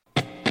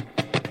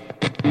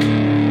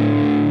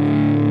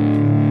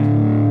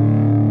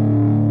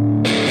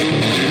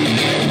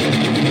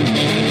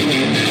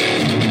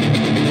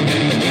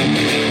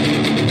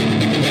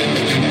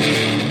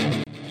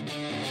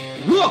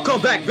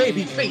Welcome back,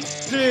 baby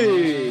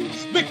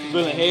faces. Victor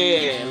Villain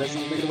here. Let's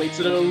make it away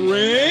to the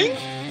ring.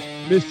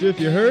 Mischief,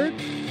 you heard?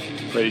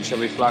 Pretty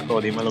chubby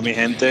flaco, dímelo mi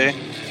gente.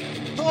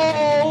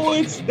 Oh,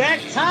 it's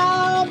that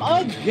time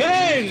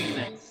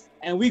again.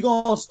 And we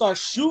gonna start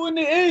shooting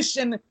the ish.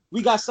 And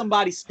we got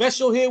somebody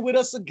special here with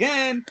us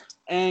again.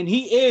 And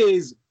he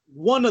is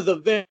one of the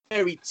very,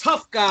 very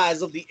tough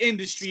guys of the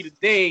industry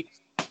today.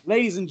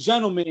 Ladies and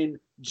gentlemen,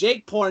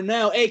 Jake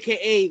Parnell,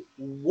 a.k.a.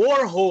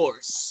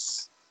 Warhorse.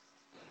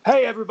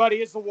 Hey, everybody,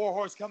 it's the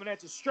Warhorse coming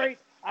at you straight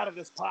out of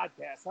this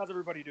podcast. How's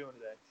everybody doing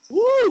today?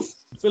 Woo!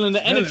 Feeling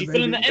the energy,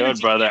 feeling the energy.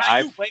 Good, brother.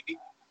 Baby.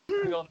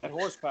 Feeling that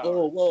horsepower.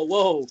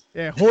 Whoa.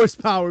 Yeah,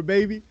 horsepower,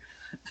 baby.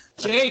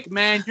 Jake,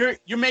 man,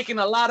 you're making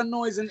a lot of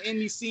noise in the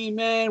indie scene,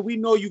 man. We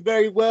know you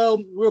very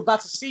well. We're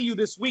about to see you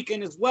this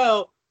weekend as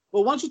well.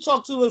 But why don't you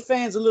talk to the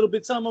fans a little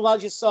bit? Tell them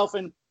about yourself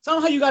and tell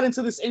them how you got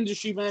into this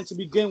industry, man, to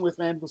begin with,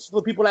 man.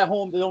 For people at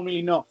home that don't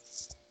really know.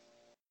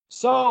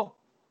 So,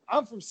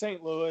 I'm from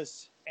St.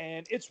 Louis,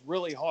 and it's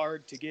really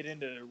hard to get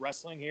into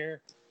wrestling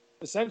here.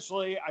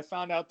 Essentially, I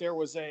found out there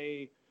was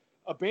a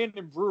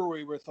abandoned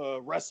brewery with a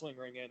wrestling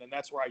ring in, and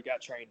that's where I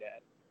got trained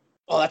at.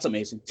 Oh, that's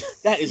amazing.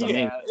 That is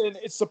amazing. Yeah, and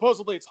it's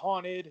supposedly it's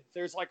haunted.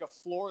 There's like a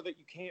floor that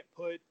you can't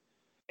put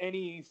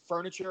any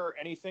furniture or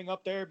anything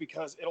up there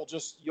because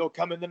you'll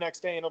come in the next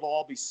day and it'll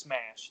all be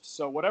smashed.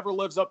 So whatever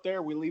lives up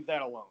there, we leave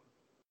that alone.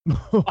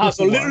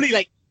 So literally,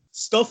 like,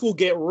 stuff will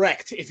get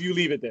wrecked if you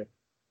leave it there.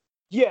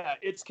 Yeah,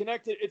 it's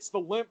connected. It's the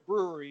Limp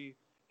Brewery,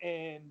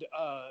 and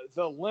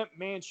the Limp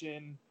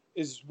Mansion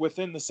is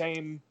within the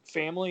same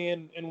family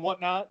and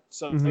whatnot.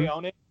 So they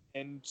own it,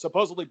 and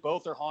supposedly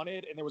both are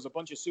haunted. And there was a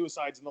bunch of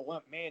suicides in the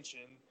Limp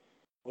Mansion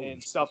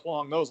and stuff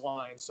along those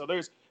lines. So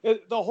there's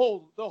the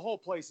whole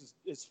place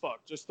is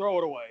fucked. Just throw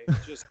it away.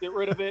 Just get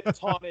rid of it. It's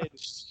haunted.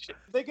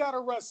 They got a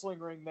wrestling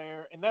ring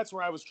there, and that's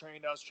where I was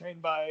trained. I was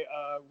trained by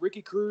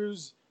Ricky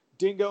Cruz,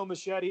 Dingo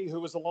Machete, who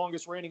was the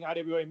longest reigning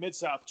IWA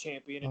Mid-South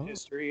champion in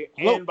history,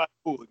 and by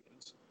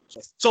Hooligans.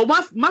 So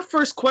my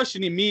first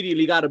question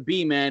immediately got to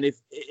be, man, if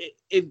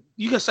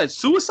you guys said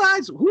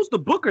suicides, who's the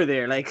booker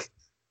there? Like,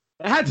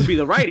 it had to be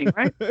the writing,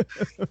 right?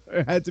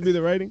 It had to be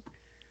the writing.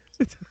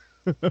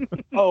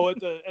 Oh, at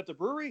the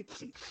brewery?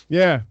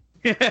 Yeah.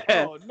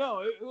 Oh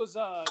no, it was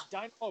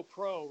Dynamo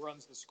Pro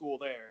runs the school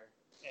there,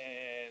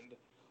 and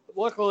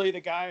luckily the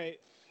guy,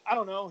 I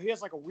don't know, he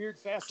has like a weird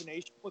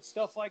fascination with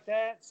stuff like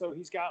that. So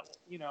he's got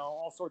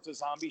all sorts of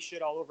zombie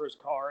shit all over his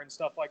car and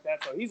stuff like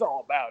that. So he's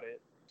all about it.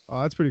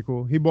 Oh, that's pretty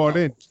cool. He bought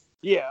in.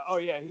 Yeah. Oh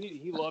yeah.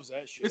 He loves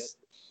that shit.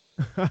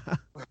 It's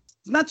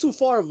not too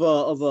far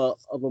of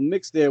a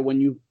mix there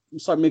when you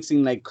start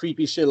mixing like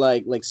creepy shit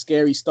like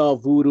scary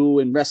stuff, voodoo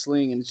and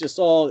wrestling, and it's just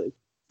all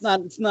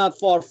it's not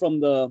far from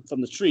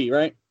the tree,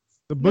 right?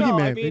 The boogeyman.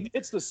 No, I mean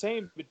it's the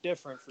same but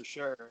different for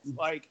sure.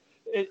 Like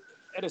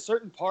at a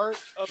certain part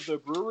of the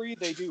brewery,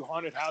 they do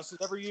haunted houses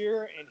every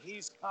year, and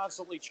he's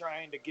constantly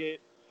trying to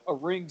get a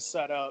ring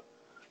set up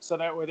so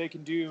that way they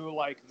can do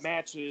like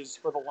matches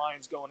for the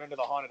lines going into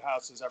the haunted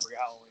houses every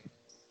Halloween.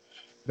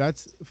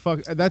 That's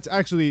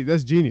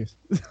genius.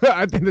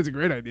 I think that's a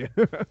great idea.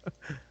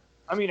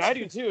 I mean, I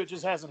do too. It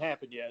just hasn't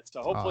happened yet.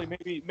 So hopefully,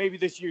 maybe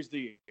this year's the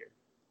year.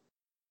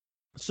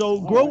 So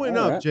growing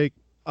up, Jake,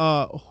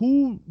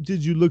 who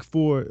did you look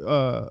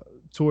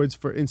towards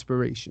for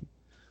inspiration?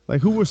 Like,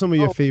 who were some of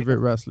your favorite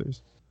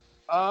wrestlers?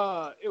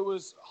 It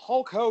was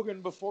Hulk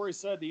Hogan before he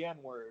said the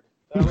N-word.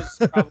 That was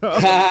probably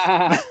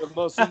the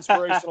most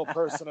inspirational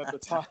person at the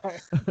time.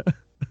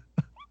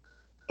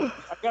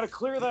 I've got to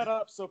clear that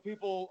up so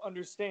people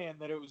understand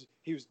that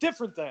he was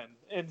different then.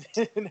 And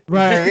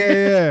right,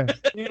 yeah.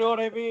 You know what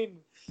I mean?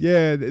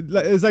 Yeah,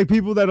 it's like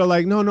people that are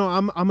like, no,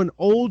 I'm an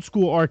old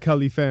school R.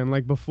 Kelly fan.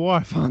 Like before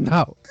I found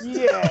out.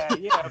 Yeah,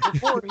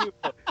 before he was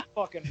a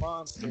fucking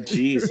monster.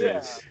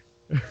 Jesus.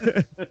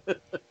 Yeah.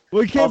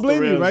 Well, you can't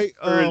blame me, right?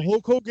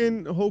 Hulk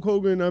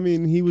Hogan. I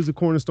mean, he was a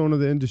cornerstone of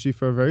the industry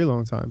for a very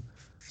long time.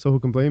 So who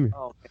can blame me?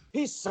 Oh,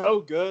 he's so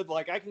good.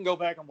 Like I can go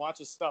back and watch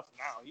his stuff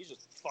now. He's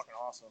just fucking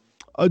awesome.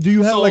 Do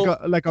you have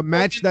like a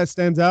match that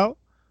stands out?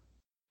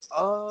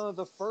 I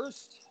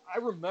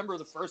remember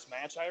the first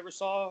match I ever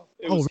saw.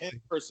 It was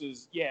him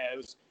versus it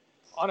was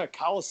on a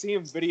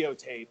Coliseum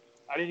videotape.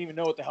 I didn't even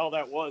know what the hell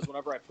that was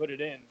whenever I put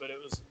it in, but it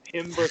was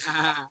him versus.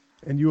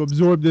 And you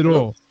absorbed it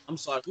all. I'm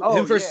sorry. Oh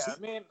yeah,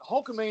 man,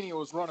 Hulkamania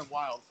was running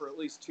wild for at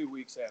least 2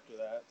 weeks after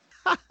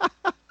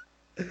that.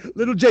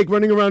 Little Jake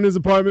running around his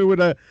apartment with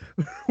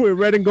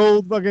red and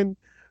gold fucking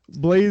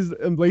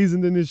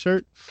emblazoned in his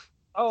shirt.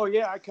 Oh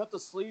yeah, I cut the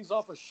sleeves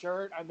off a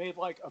shirt. I made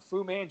like a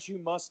Fu Manchu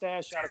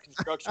mustache out of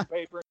construction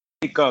paper.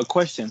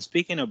 Question.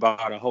 Speaking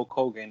about Hulk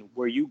Hogan,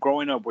 were you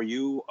growing up? Were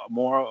you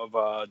more of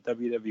a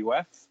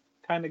WWF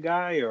kind of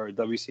guy or a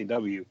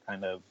WCW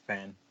kind of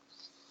fan?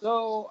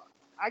 So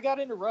I got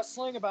into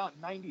wrestling about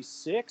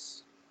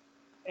 '96,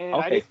 and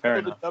I didn't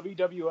know the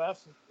WWF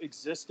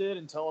existed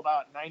until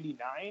about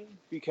 '99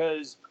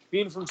 because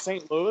being from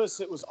St. Louis,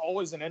 it was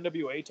always an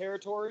NWA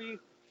territory,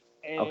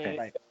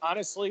 and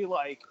honestly,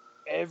 like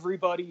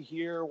everybody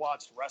here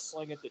watched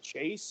wrestling at the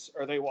Chase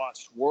or they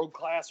watched World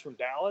Class from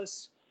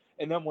Dallas.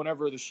 And then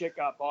whenever the shit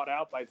got bought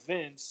out by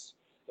Vince,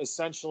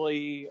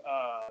 essentially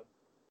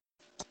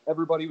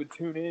everybody would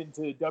tune in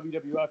to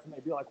WWF and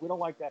they'd be like, we don't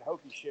like that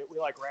hokey shit. We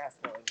like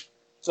wrestling.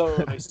 So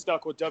they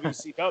stuck with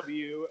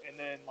WCW, and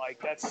then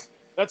like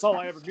that's all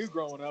I ever knew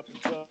growing up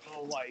until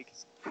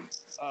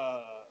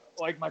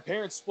like my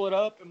parents split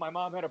up and my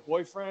mom had a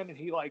boyfriend and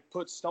he like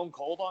put Stone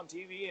Cold on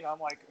TV and I'm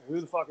like,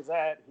 who the fuck is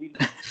that? He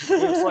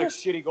looks like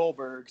Shitty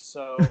Goldberg.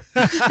 So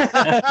like,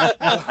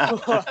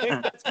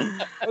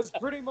 that's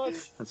pretty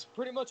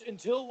much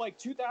until like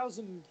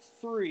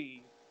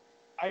 2003.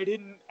 I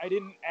didn't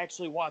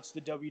actually watch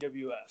the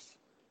WWF.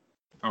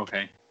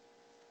 Okay.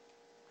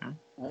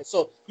 Right,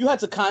 so you had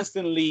to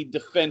constantly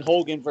defend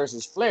Hogan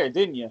versus Flair,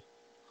 didn't you?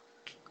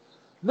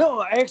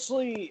 No,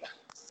 actually,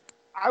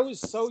 I was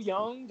so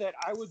young that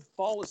I would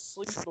fall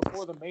asleep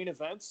before the main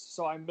events,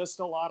 so I missed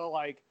a lot of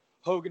like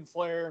Hogan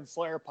Flair and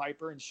Flair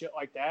Piper and shit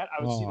like that.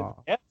 I would see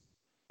the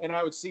and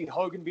I would see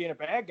Hogan being a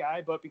bad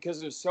guy, but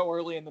because it was so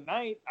early in the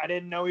night, I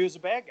didn't know he was a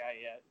bad guy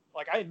yet.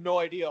 Like I had no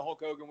idea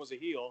Hulk Hogan was a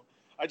heel.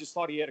 I just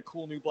thought he had a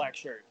cool new black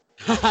shirt.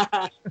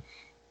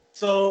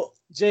 So,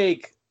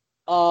 Jake,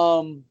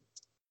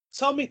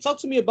 talk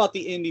to me about the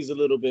indies a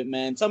little bit,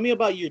 man. Tell me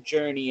about your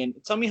journey and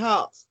tell me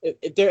has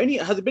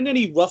there been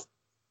any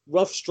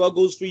rough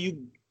struggles for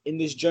you in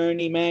this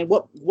journey, man?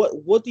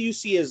 What do you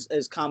see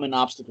as common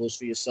obstacles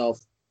for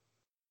yourself?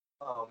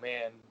 Oh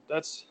man,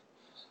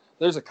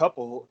 there's a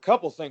couple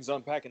things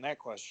unpacking that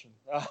question.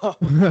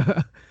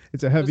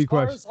 It's a heavy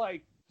question. As far as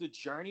like the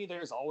journey,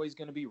 there's always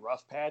going to be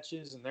rough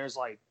patches, and there's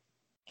like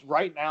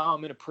right now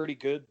I'm in a pretty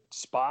good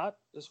spot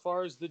as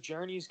far as the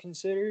journey is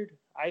considered,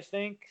 I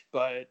think,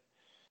 but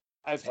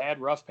I've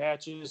had rough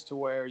patches to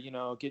where, you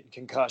know, getting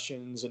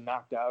concussions and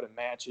knocked out in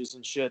matches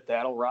and shit,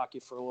 that'll rock you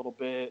for a little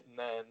bit. And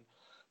then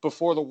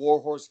before the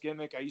Warhorse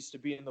gimmick, I used to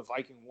be in the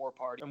Viking War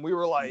Party, and we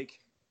were like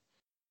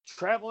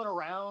traveling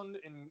around,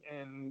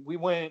 and we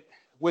went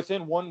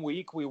within 1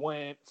 week, we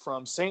went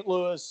from St.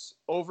 Louis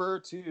over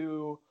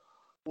to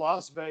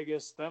Las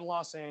Vegas, then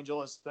Los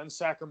Angeles, then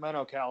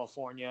Sacramento,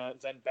 California,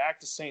 then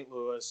back to St.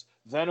 Louis,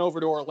 then over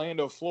to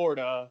Orlando,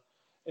 Florida,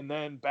 and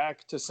then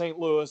back to St.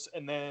 Louis,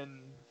 and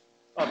then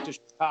up to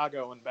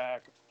Chicago and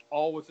back,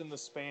 all within the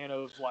span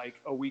of like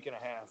a week and a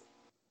half.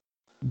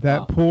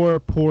 That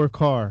poor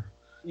car.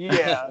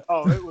 Yeah.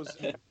 Oh,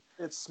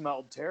 it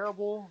smelled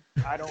terrible.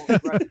 I don't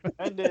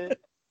recommend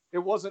it. It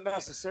wasn't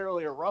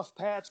necessarily a rough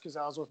patch because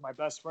I was with my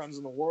best friends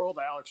in the world,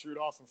 Alex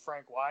Rudolph and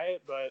Frank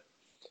Wyatt, but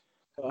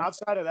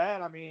outside of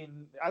that, I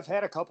mean, I've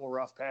had a couple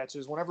rough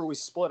patches. Whenever we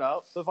split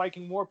up the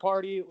Viking War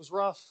Party, it was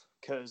rough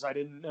because I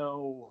didn't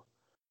know,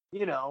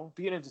 you know,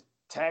 being in a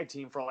tag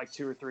team for like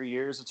 2 or 3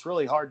 years, it's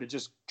really hard to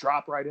just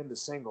drop right into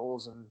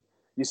singles. And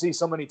you see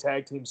so many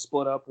tag teams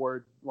split up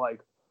where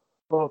like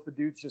both the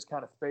dudes just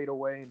kind of fade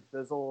away and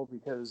fizzle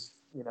because,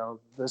 you know,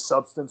 the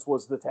substance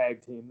was the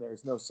tag team.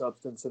 There's no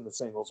substance in the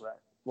singles, right?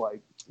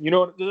 Like, you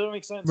know, does that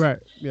make sense? Right.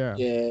 Yeah.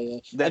 Yeah.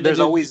 There's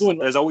always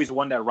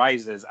one that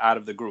rises out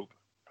of the group.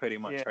 Pretty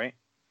much, yeah. Right?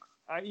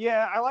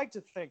 Yeah, I like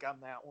to think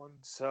I'm that one.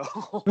 So,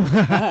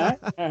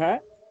 uh-huh.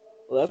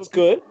 Well, that's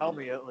good. Tell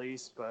me at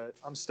least, but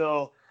I'm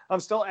still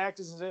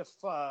acting as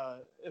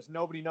if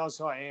nobody knows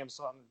who I am.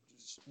 So I'm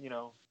just, you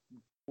know,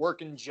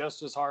 working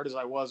just as hard as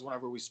I was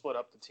whenever we split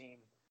up the team.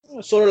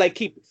 Sort of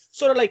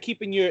like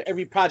keeping your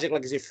every project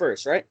like as your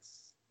first, right?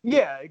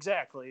 Yeah,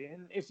 exactly.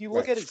 And if you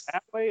look at it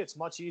that way, it's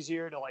much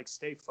easier to like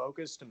stay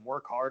focused and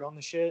work hard on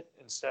the shit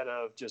instead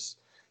of just,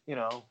 you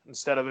know,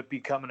 instead of it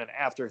becoming an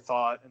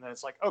afterthought. And then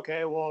it's like,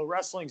 okay, well,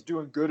 wrestling's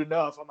doing good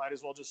enough. I might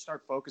as well just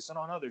start focusing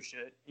on other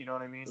shit. You know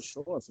what I mean? For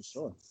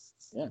sure.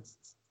 Yeah.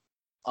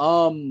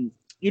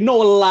 You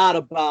know a lot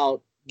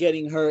about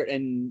getting hurt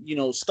and, you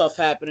know, stuff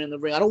happening in the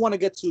ring. I don't want to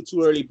get too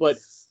early, but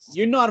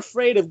you're not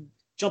afraid of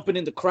jumping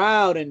in the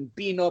crowd and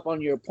beating up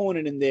on your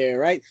opponent in there,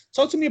 right?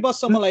 Talk to me about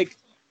some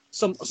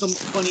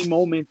funny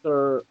moments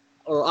or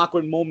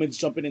awkward moments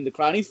jumping in the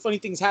crowd. Any funny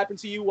things happen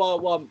to you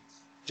while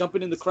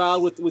jumping in the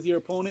crowd with your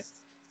opponent?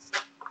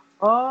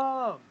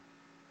 Man,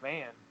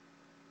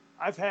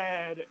 I've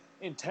had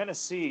in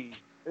Tennessee,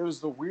 it was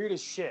the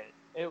weirdest shit.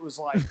 It was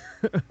like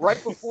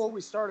right before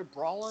we started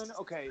brawling.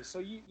 Okay, so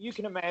you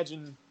can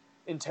imagine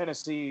in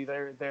Tennessee,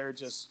 they're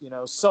just, you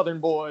know, Southern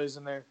boys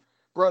and they're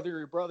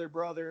brother,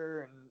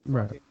 and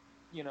right.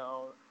 You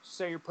know,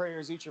 say your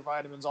prayers, eat your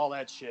vitamins, all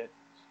that shit.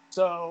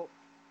 So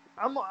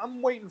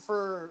I'm waiting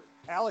for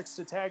Alex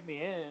to tag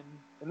me in,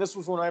 and this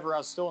was whenever I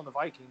was still in the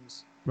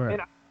Vikings. Right.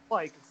 And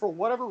like for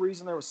whatever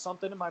reason, there was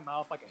something in my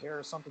mouth, like a hair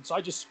or something. So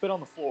I just spit on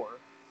the floor.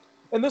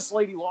 And this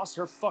lady lost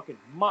her fucking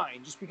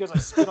mind just because I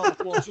spit on the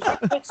floor. She's like,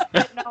 quit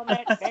spitting on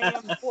that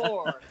damn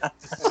floor. And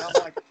I'm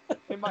like,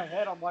 in my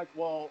head, I'm like,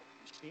 well,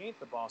 she ain't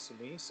the boss of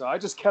me. So I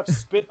just kept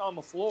spitting on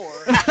the floor.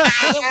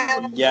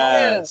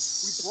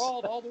 Yes. We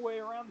brawled all the way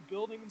around the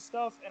building and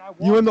stuff. And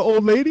You and the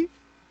old lady?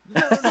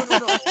 No,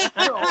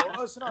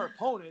 us and our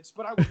opponents.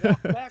 But I would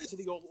walk back to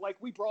the old, like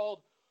we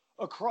brawled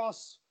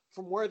across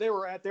from where they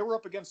were at. They were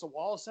up against a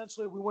wall,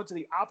 essentially. We went to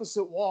the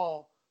opposite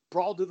wall,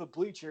 brawled to the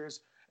bleachers.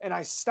 And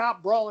I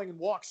stopped brawling and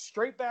walked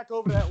straight back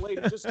over to that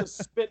lady just to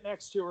spit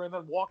next to her and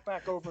then walk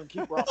back over and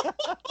keep brawling.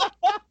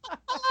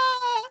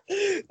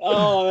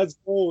 Oh, that's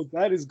gold.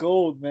 That is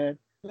gold, man.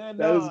 And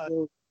That is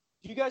gold.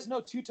 do you guys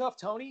know Too Tough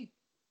Tony?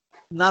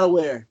 Not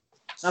aware.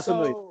 Not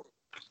familiar.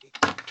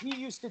 He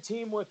used to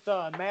team with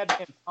Madman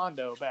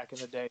Pondo back in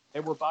the day. They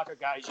were Baka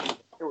guys.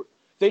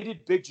 They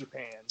did Big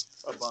Japan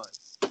a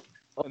bunch.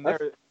 And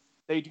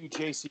they do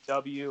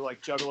JCW,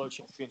 like Juggalo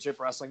Championship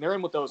Wrestling. They're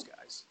in with those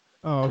guys.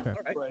 Oh, okay. All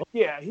right. But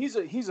yeah, he's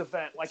a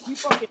vet. Like he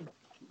fucking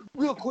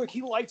real quick,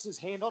 he lights his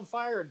hand on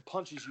fire and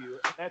punches you,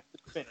 and that's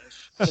the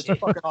finish. It's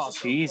fucking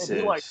awesome. Jesus.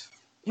 And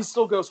he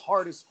still goes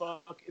hard as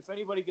fuck. If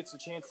anybody gets a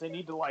chance, they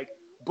need to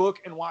book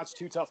and watch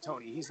Too Tough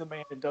Tony. He's the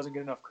man that doesn't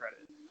get enough credit.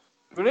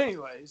 But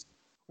anyways,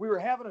 we were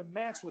having a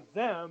match with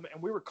them,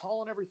 and we were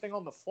calling everything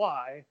on the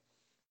fly.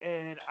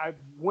 And I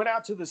went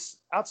out to this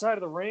outside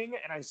of the ring,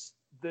 and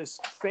this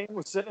fan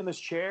was sitting in this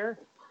chair,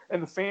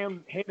 and the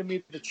fan handed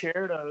me the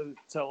chair to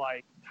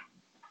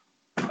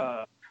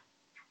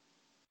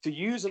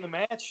use in the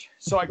match.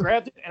 So I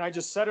grabbed it and I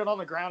just set it on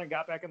the ground and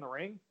got back in the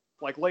ring,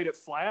 laid it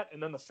flat.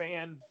 And then the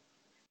fan,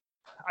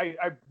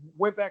 I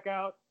went back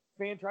out.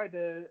 Fan tried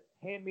to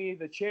hand me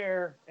the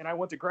chair and I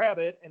went to grab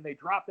it and they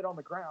dropped it on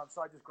the ground.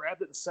 So I just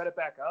grabbed it and set it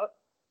back up.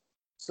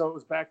 So it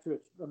was back to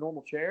a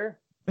normal chair.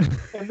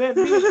 And then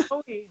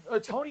me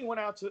and Tony went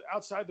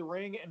outside the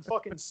ring and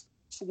fucking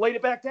laid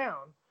it back down.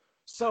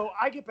 So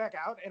I get back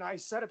out and I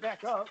set it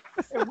back up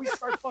and we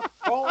start fucking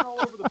crawling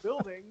all over the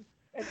building.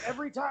 And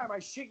every time, I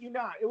shit you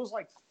not, it was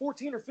like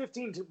 14 or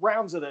 15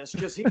 rounds of this.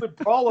 Just he would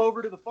crawl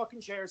over to the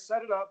fucking chair,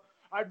 set it up.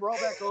 I'd brawl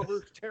back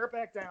over, tear it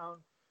back down.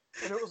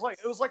 And it was like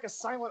a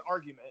silent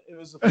argument. It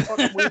was the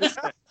fucking weirdest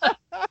thing.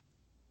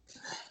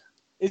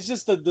 It's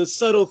just the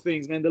subtle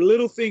things, man. The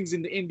little things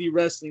in the indie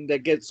wrestling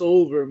that gets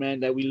over, man,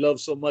 that we love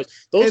so much.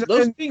 Those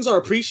things are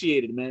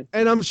appreciated, man.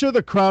 And I'm sure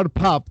the crowd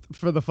popped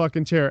for the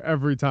fucking chair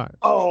every time.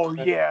 Oh,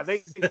 yeah.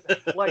 They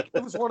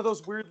it was one of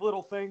those weird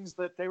little things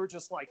that they were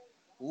just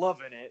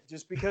loving it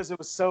just because it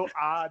was so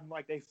odd and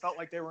they felt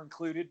like they were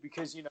included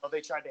because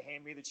they tried to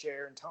hand me the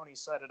chair and Tony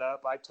set it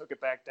up. I took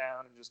it back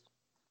down and just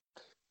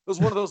it was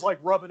one of those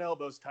rubbing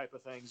elbows type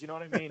of things. You know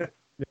what I mean?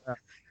 Yeah.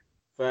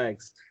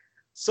 Thanks.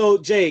 So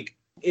Jake,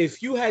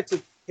 if you had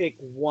to pick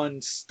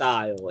one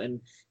style and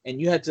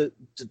you had to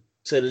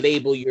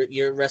label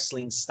your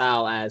wrestling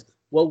style as,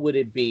 what would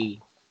it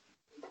be?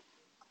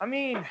 I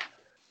mean,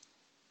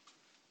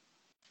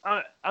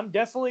 I'm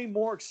definitely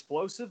more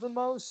explosive than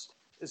most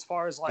as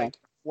far as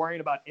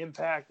worrying about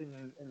impact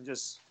and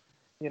just,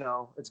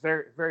 it's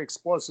very, very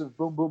explosive,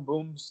 boom, boom,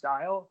 boom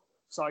style.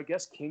 So I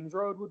guess King's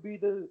Road would be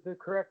the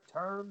correct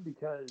term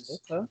because,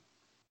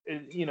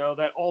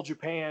 that all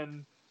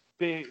Japan,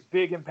 big,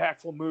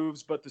 impactful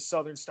moves, but the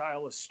Southern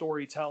style of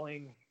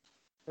storytelling.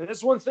 And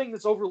that's one thing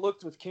that's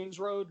overlooked with King's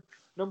Road.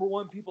 Number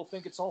one, people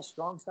think it's all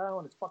strong style,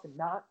 and it's fucking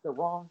not. They're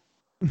wrong.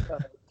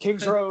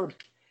 King's Road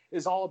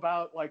is all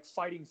about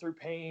fighting through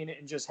pain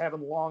and just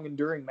having long,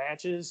 enduring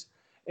matches.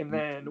 And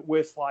then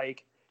with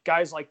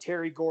guys like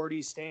Terry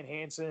Gordy, Stan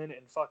Hansen,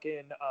 and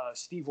fucking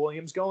Steve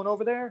Williams going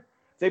over there,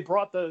 they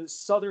brought the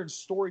Southern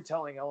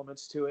storytelling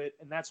elements to it,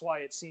 and that's why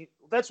it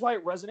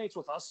resonates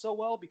with us so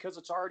well because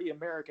it's already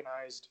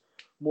Americanized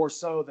more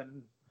so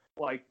than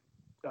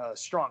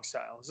strong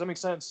style. Does that make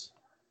sense?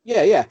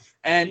 Yeah.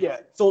 And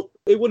so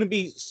it wouldn't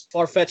be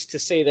far-fetched to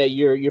say that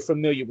you're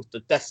familiar with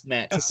the death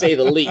match, to say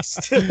the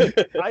least.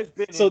 I've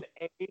been in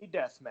a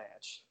death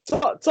match.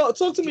 Talk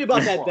to me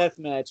about that death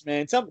match,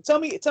 man. Tell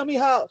me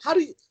how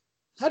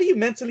do you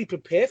mentally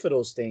prepare for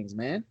those things,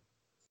 man?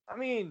 I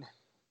mean,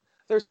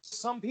 there's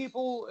some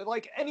people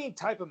any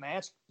type of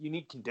match you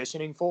need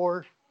conditioning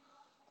for.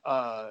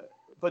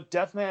 But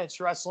deathmatch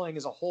wrestling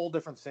is a whole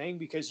different thing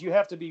because you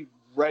have to be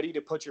ready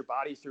to put your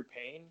body through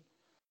pain.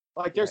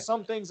 There's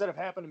some things that have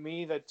happened to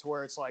me to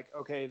where it's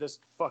okay, this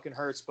fucking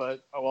hurts,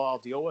 but I'll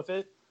deal with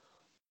it.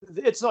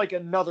 It's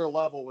another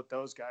level with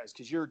those guys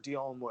because you're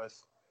dealing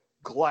with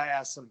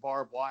glass and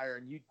barbed wire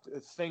and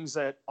things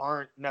that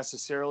aren't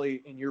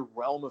necessarily in your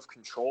realm of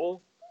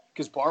control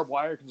because barbed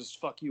wire can just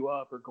fuck you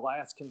up or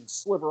glass can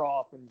sliver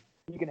off and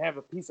you can have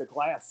a piece of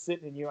glass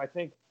sitting in you. I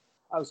think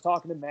I was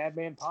talking to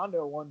Madman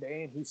Pondo one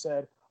day and he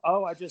said,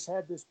 "Oh, I just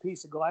had this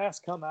piece of glass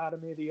come out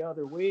of me the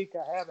other week.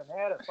 I haven't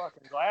had a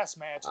fucking glass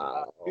match in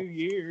about 2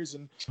 years."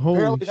 And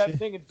apparently that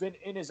thing had been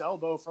in his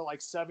elbow for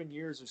 7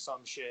 years or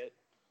some shit.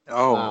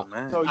 Oh, wow.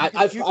 Man. So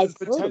I've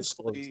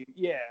potentially,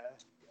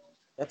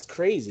 That's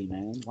crazy,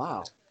 man.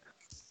 Wow.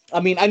 I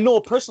mean, I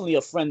know personally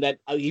a friend that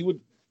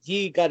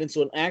he got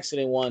into an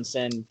accident once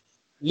and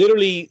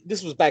literally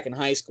this was back in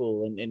high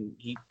school and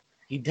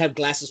he'd have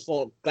glass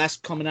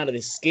coming out of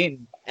his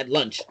skin at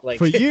lunch.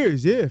 For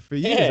years, I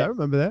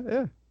remember that,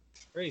 yeah.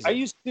 Crazy. I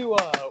used to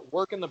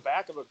work in the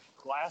back of a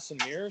glass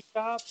and mirror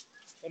shop,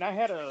 and I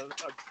had a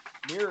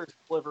mirror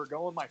sliver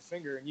go in my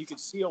finger, and you could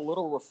see a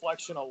little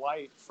reflection of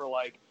light for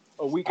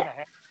a week and a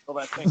half until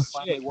that thing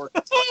finally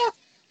worked.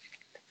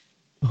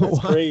 That's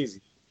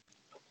crazy.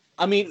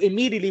 I mean,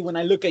 immediately when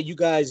I look at you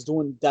guys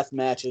doing death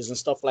matches and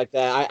stuff like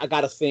that, I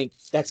gotta think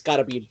that's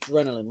gotta be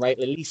adrenaline, right?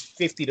 At least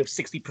 50 to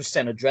 60%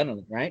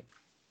 adrenaline, right?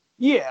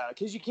 Yeah,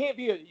 because you can't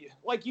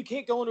you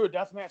can't go into a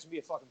death match and be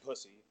a fucking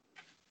pussy.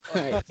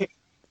 Right.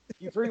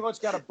 You pretty much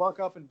got to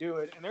buck up and do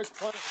it. And there's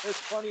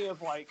plenty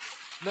of like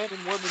men and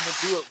women that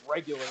do it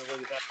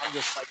regularly that I'm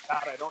just like,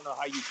 God, I don't know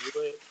how you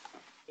do it.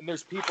 And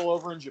there's people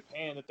over in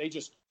Japan that they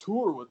just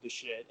tour with the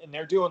shit, and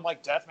they're doing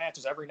like death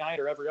matches every night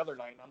or every other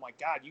night. And I'm like,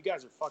 God, you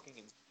guys are fucking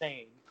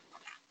insane.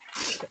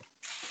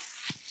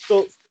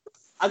 So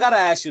I gotta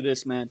ask you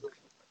this, man.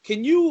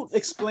 Can you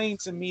explain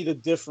to me the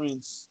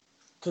difference?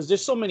 Because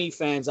there's so many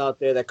fans out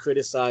there that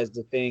criticize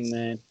the thing,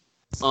 man.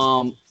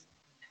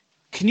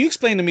 Can you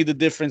explain to me the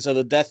difference of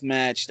the death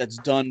match that's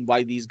done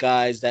by these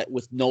guys that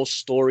with no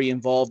story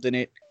involved in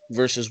it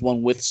versus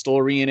one with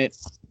story in it?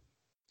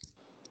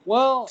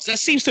 Well, that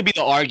seems to be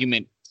the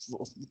argument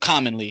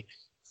commonly.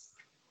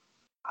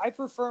 I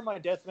prefer my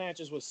death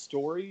matches with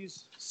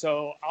stories,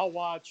 so I'll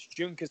watch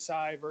Jun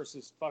Kasai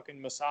versus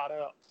fucking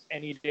Masada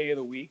any day of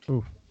the week.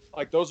 Oof.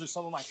 Like, those are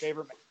some of my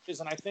favorite matches,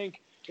 and I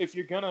think if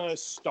you're gonna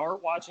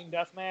start watching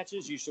death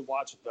matches, you should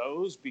watch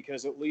those,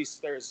 because at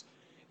least there's,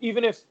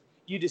 even if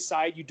you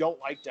decide you don't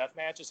like death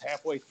matches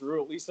halfway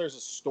through, at least there's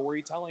a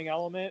storytelling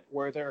element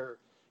where they're,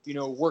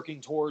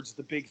 working towards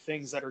the big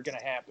things that are going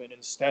to happen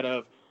instead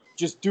of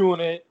just doing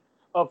it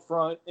up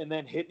front and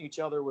then hitting each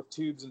other with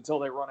tubes until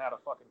they run out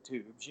of fucking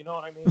tubes. You know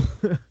what I mean?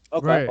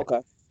 Okay. Right.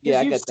 Okay.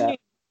 Yeah, I get that.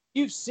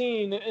 You've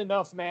seen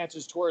enough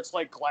matches to where it's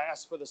like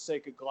glass for the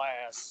sake of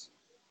glass,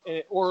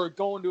 or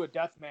going to a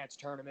death match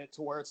tournament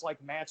to where it's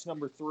like match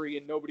number 3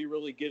 and nobody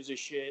really gives a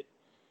shit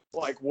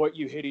like what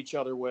you hit each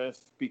other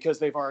with, because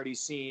they've already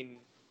seen,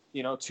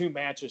 2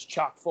 matches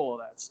chock full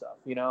of that stuff,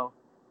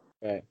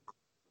 Right.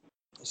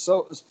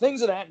 So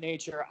things of that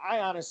nature, I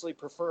honestly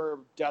prefer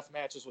death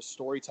matches with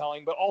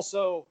storytelling, but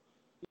also,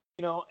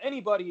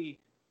 anybody,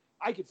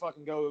 I could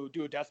fucking go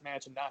do a death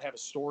match and not have a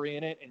story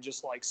in it and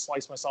just like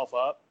slice myself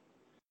up.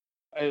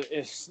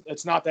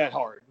 It's not that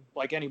hard.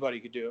 Like, anybody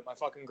could do it. My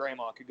fucking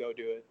grandma could go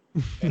do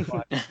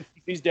it.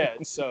 He's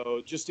dead.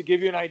 So just to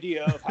give you an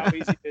idea of how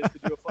easy it is to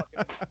do a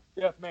fucking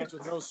death match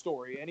with no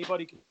story,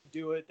 anybody can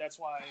do it. That's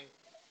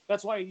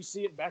why you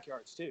see it in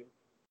backyards too.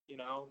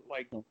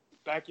 Like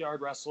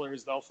backyard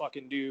wrestlers, they'll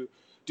fucking do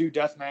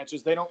death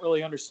matches. They don't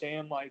really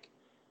understand like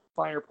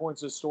finer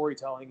points of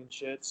storytelling and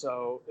shit.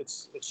 So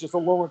it's just a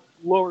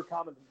lower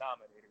common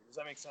denominator. Does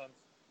that make sense?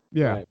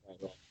 Yeah. Right.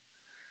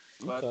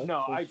 But Okay.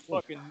 no, I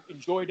fucking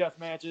enjoy death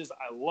matches.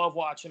 I love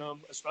watching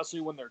them,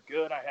 especially when they're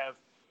good. I have,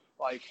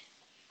 like,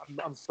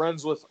 I'm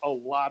friends with a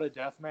lot of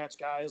deathmatch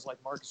guys. Like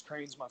Marcus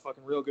Crane's my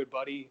fucking real good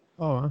buddy.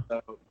 Oh.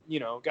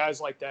 So, guys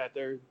like that,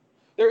 they're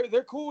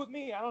cool with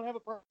me. I don't have a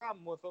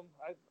problem with them.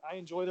 I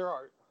enjoy their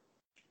art.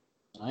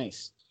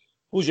 Nice.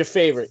 Who's your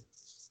favorite?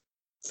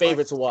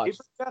 To watch?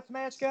 Favorite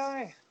deathmatch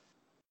guy?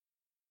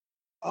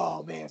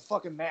 Oh man,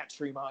 fucking Matt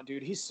Tremont,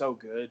 dude. He's so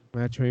good.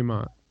 Matt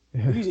Tremont.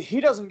 He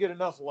doesn't get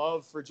enough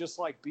love for just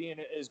like being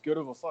as good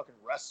of a fucking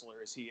wrestler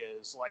as he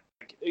is. Like,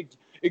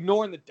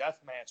 ignoring the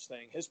deathmatch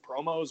thing, his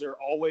promos are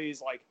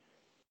always like,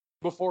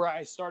 before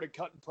I started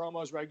cutting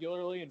promos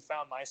regularly and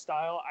found my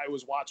style, I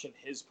was watching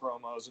his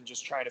promos and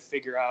just trying to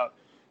figure out,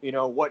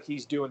 what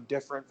he's doing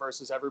different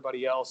versus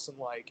everybody else. And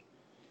like,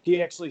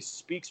 he actually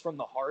speaks from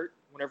the heart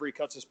whenever he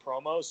cuts his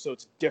promos, so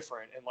it's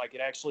different. And like,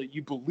 it actually,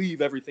 you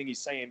believe everything he's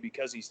saying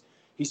because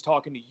he's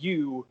talking to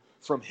you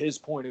from his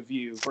point of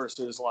view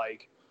versus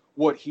like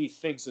what he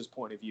thinks his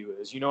point of view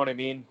is. You know what I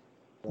mean?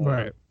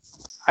 Right.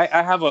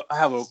 I have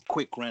a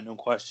quick random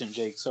question,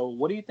 Jake. So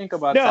what do you think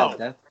about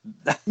that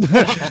death?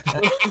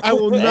 I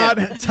will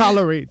not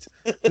tolerate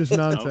this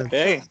nonsense.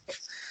 Okay.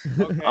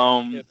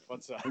 Yeah,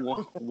 what's up?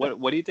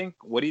 What do you think?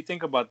 What do you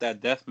think about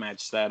that death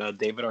match that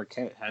David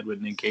Arquette had with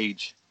Nick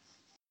Cage,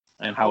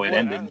 and how it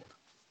ended?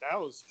 That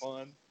was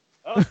fun.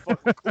 That was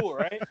fucking cool,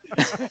 right?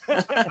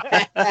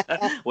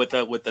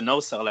 with the no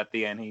sell at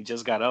the end, he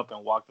just got up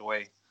and walked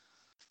away.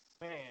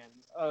 Man,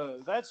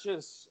 that's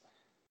just,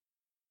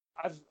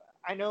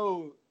 I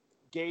know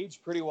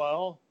Gage pretty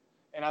well,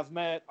 and I've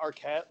met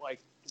Arquette like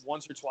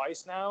once or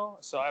twice now,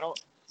 so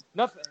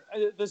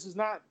this is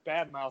not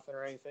bad mouthing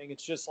or anything.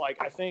 It's just like,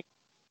 I think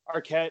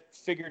Arquette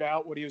figured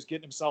out what he was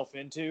getting himself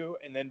into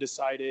and then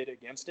decided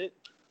against it.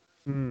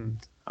 Okay.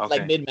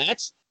 Like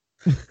mid-match?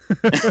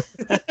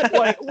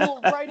 Right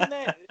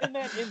in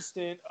that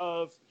instant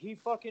of he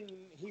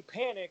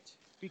panicked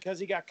because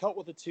he got cut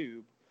with a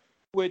tube,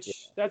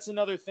 which that's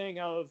another thing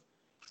of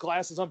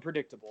glass is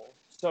unpredictable.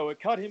 So it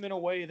cut him in a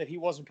way that he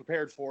wasn't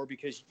prepared for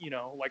because,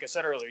 like I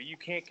said earlier, you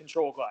can't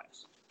control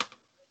glass.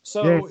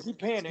 So he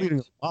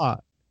panicked.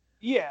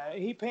 Yeah,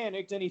 he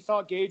panicked and he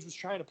thought Gage was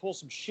trying to pull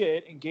some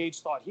shit, and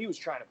Gage thought he was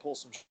trying to pull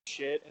some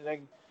shit,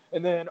 and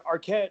then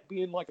Arquette,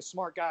 being like a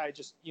smart guy,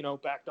 just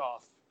backed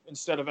off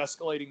instead of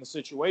escalating the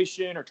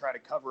situation or try to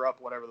cover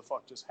up whatever the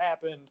fuck just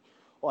happened.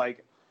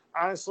 Like,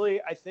 honestly,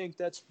 I think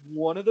that's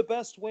one of the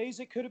best ways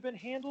it could have been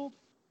handled.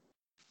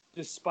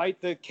 Despite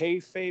the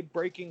kayfabe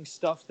breaking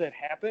stuff that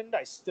happened,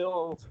 I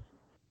still,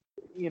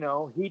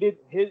 he did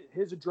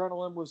his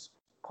adrenaline was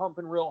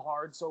pumping real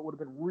hard, so it would have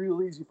been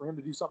real easy for him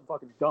to do something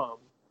fucking dumb,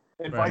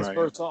 and vice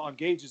versa on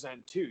Gage's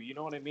end too. You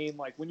know what I mean?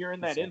 Like when you're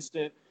in that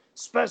instant,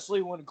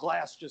 especially when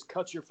glass just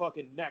cuts your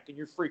fucking neck and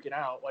you're freaking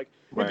out, like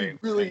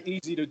it'd be really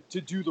easy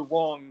to do the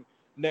wrong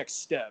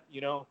next step.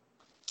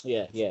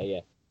 Yeah.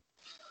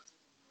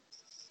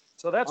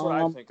 So that's what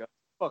I think of.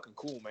 Fucking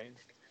cool, man.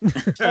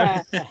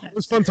 It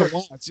was fun to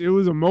watch. It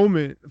was a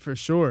moment for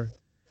sure.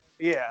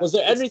 Yeah. Was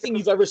there anything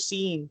you've ever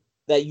seen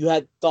that you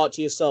had thought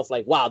to yourself,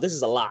 like, wow, this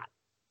is a lot.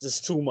 This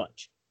is too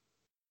much?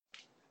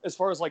 As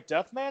far as like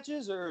death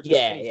matches or just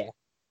yeah.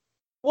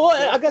 Well,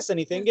 I guess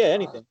anything. Yeah,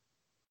 anything.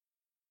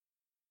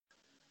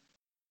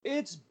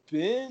 It's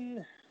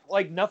been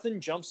like nothing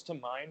jumps to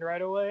mind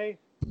right away.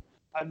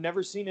 I've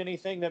never seen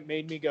anything that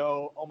made me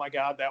go, oh my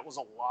God, that was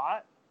a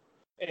lot.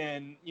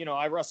 And,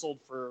 I wrestled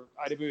for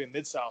IWA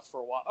Mid-South for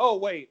a while. Oh,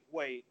 wait.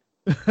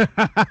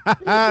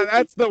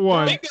 That's the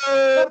one.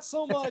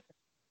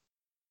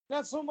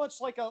 Not so much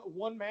like a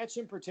one match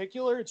in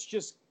particular. It's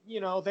just,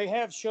 they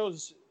have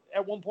shows.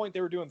 At one point,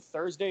 they were doing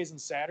Thursdays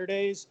and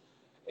Saturdays,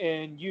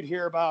 and you'd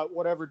hear about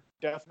whatever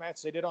death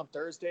match they did on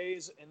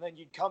Thursdays, and then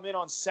you'd come in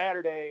on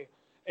Saturday,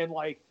 and,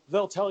 like,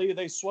 they'll tell you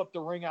they swept the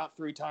ring out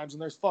 3 times,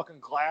 and there's fucking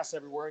glass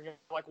everywhere, and you're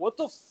like, what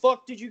the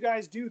fuck did you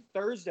guys do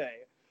Thursday?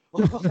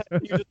 You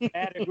just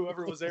mad at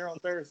whoever was there on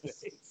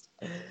Thursdays.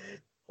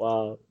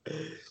 Wow.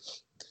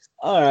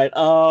 All right.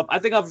 I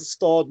think I've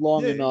stalled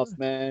long enough,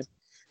 man.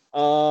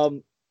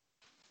 Some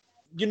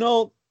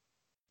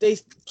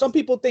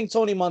people think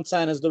Tony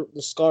Montana is the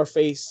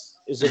Scarface,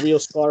 is the real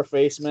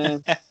Scarface,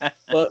 man.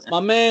 But my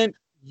man,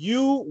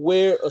 you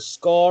wear a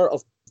scar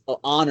of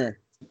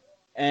honor,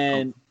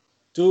 and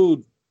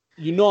dude,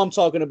 I'm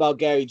talking about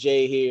Gary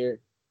J here.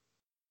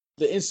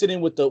 The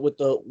incident with the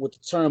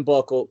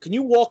turnbuckle. Can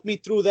you walk me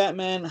through that,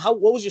 man?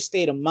 What was your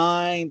state of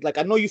mind? Like,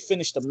 I know you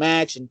finished the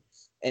match and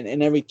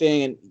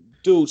everything, and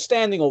dude,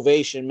 standing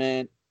ovation,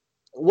 man.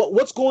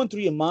 What's going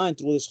through your mind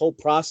through this whole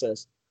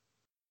process?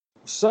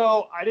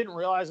 So I didn't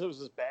realize it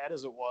was as bad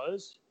as it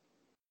was.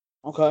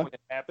 Okay. When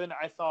it happened,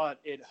 I thought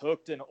it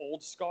hooked an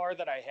old scar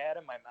that I had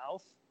in my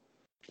mouth.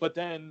 But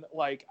then,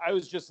 like, I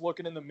was just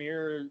looking in the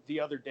mirror the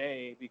other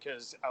day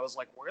because I was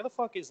like, where the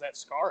fuck is that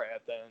scar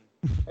at then?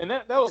 And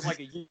that was like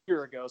a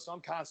year ago. So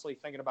I'm constantly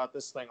thinking about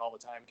this thing all the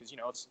time because,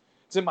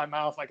 it's in my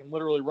mouth. I can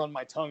literally run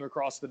my tongue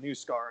across the new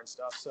scar and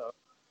stuff. So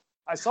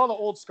I saw the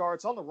old scar.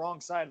 It's on the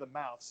wrong side of the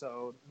mouth.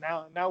 So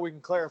now we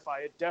can clarify.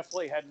 It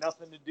definitely had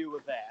nothing to do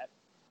with that.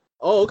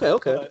 Oh,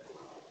 okay.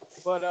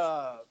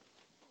 But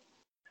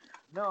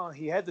no,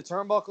 he had the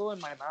turnbuckle in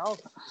my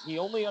mouth. He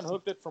only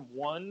unhooked it from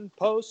one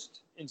post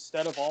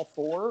instead of all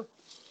 4.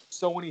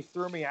 So when he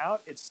threw me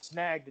out, it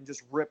snagged and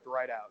just ripped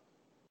right out.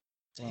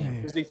 Damn.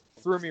 Because he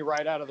threw me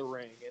right out of the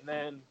ring. And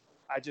then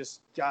I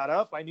just got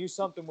up. I knew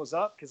something was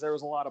up because there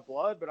was a lot of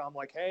blood. But I'm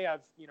like, hey, I've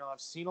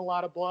seen a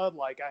lot of blood.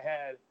 Like I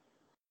had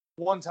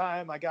one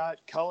time I got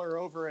color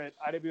over at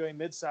IWA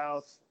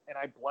Mid-South. And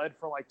I bled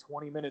for like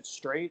 20 minutes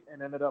straight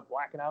and ended up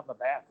blacking out in the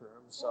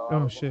bathroom.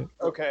 So, shit.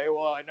 Okay,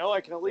 well, I know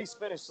I can at least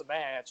finish the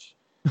match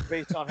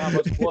based on how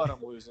much blood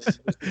I'm losing.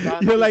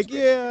 You're like,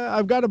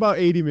 I've got about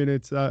 80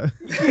 minutes. Yeah,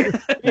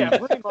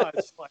 pretty much.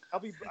 Like,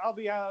 I'll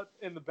be out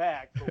in the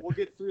back, but we'll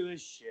get through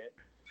this shit.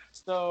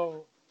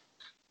 So,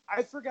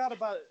 I forgot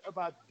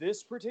about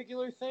this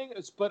particular thing.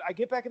 But I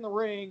get back in the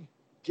ring.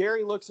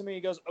 Gary looks at me. He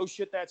goes, "Oh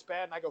shit, that's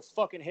bad." And I go,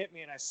 "Fucking hit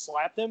me!" And I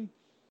slapped him.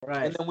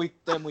 Right. And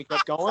then we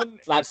kept going.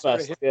 Flat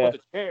fest, hit with the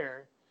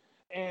chair.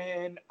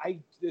 And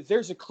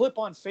there's a clip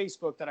on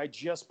Facebook that I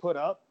just put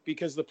up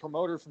because the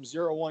promoter from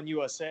 01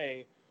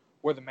 USA,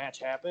 where the match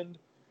happened,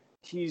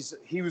 he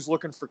was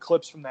looking for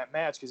clips from that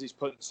match because he's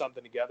putting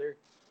something together.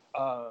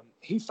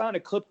 He found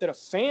a clip that a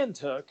fan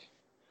took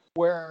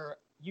where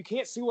you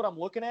can't see what I'm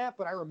looking at,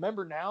 but I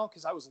remember now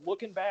because I was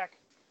looking back.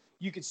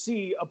 You could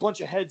see a bunch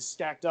of heads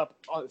stacked up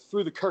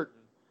through the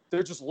curtain.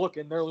 They're just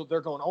looking. They're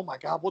going, "Oh my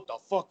God, what the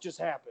fuck just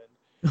happened?"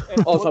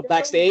 So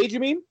backstage, you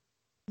mean?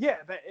 Yeah,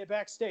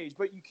 backstage.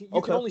 But you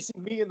can only see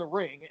me in the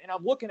ring, and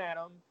I'm looking at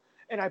them,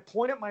 and I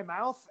point at my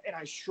mouth, and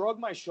I shrug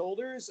my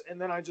shoulders, and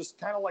then I just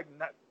kind of like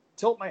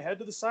tilt my head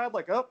to the side,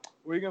 like, "Oh,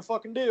 what are you gonna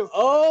fucking do?"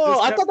 Oh,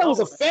 I thought that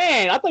was a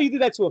fan. I thought you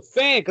did that to a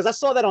fan because I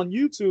saw that on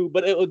YouTube,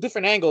 but a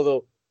different angle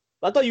though.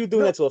 I thought you were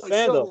doing that to a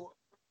fan though.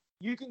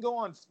 You can go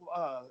on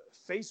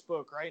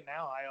Facebook right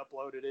now. I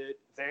uploaded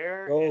it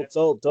there.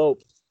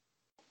 Dope.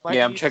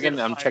 Yeah, I'm checking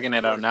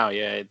it out now.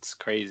 Yeah, it's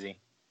crazy.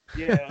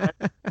 Yeah,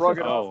 I shrug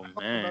it off.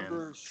 Oh, man. I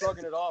remember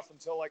shrugging it off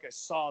until like I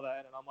saw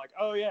that, and I'm like,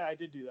 "Oh yeah, I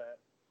did do that."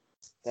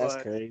 That's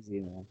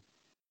crazy, man.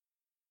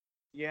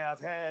 Yeah,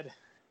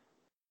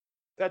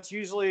 that's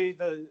usually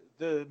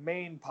the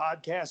main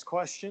podcast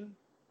question.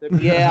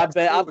 Yeah, I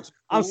bet.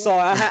 I'm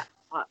sorry.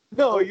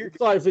 No, you're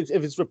sorry if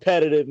it's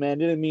repetitive, man.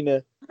 Didn't mean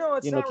to. No,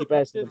 it's not keep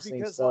asking repetitive the same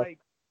because stuff. like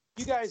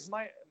you guys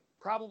might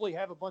probably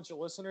have a bunch of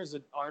listeners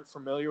that aren't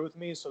familiar with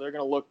me, so they're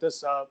gonna look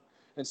this up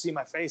and see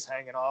my face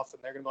hanging off,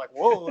 and they're gonna be like,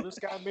 "Whoa, this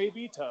guy may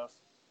be tough."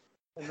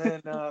 And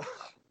then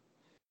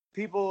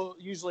people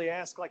usually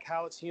ask like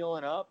how it's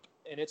healing up,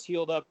 and it's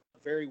healed up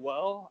very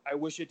well. I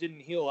wish it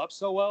didn't heal up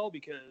so well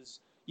because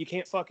you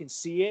can't fucking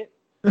see it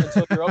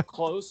until you're up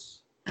close.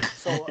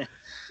 So,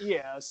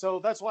 yeah, so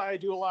that's why I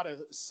do a lot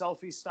of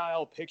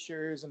selfie-style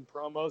pictures and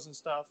promos and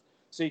stuff,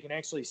 so you can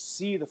actually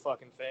see the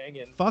fucking thing.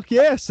 And fuck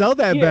yeah, sell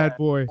that bad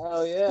boy.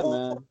 Oh yeah,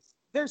 man.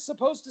 They're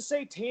supposed to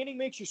say tanning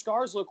makes your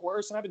scars look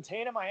worse, and I've been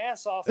tanning my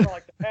ass off for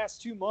like the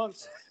past 2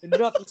 months, and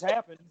nothing's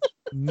happened.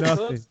 Nothing.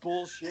 So that's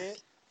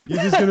bullshit.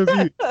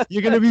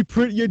 You're gonna be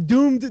pretty. You're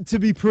doomed to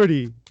be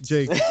pretty,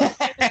 Jake.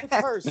 It's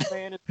a curse,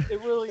 man.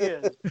 It really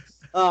is.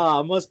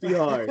 Ah, must be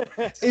hard.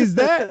 Is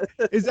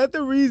that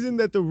the reason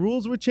that the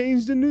rules were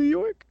changed in New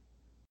York?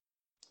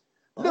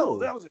 No,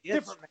 that was a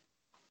different match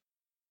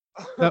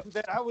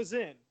that I was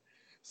in.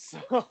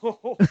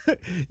 So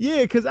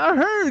yeah, because I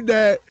heard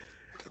that.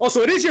 Oh,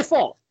 so it is your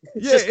fault.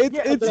 Yeah,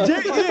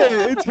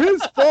 it's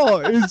his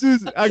fault. It's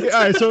just all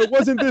right. So it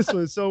wasn't this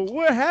one. So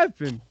what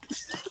happened?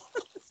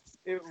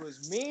 It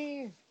was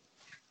me,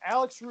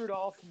 Alex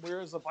Rudolph. We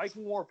were as the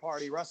Viking War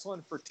Party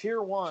wrestling for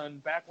Tier 1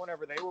 back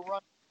whenever they were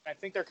running. I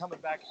think they're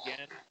coming back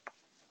again.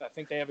 I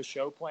think they have a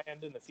show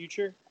planned in the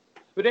future.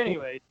 But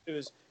anyway, it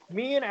was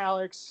me and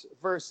Alex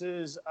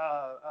versus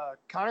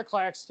Connor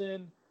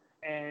Claxton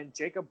and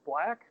Jacob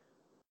Black.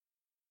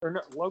 Or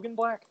no, Logan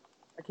Black?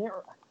 I can't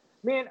remember.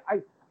 Man,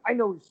 I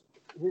know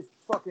his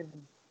fucking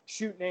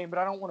shoot name, but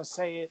I don't want to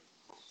say it.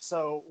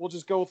 So we'll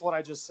just go with what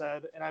I just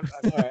said. And I'm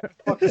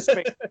fucking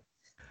spaced.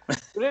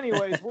 But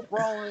anyways, we're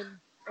brawling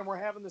and we're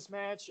having this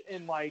match,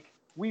 and like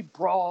we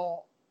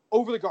brawl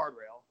over the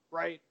guardrail,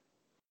 right?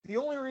 The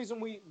only reason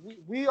we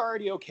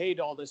already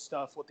okayed all this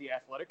stuff with the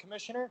athletic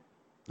commissioner,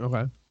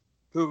 Okay.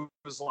 who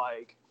was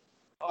like,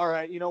 all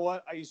right, you know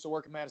what? I used to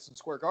work in Madison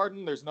Square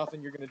Garden. There's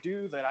nothing you're going to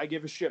do that I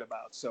give a shit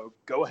about. So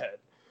go ahead.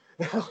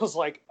 I was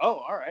like,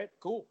 oh, all right,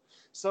 cool.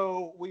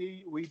 So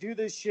we do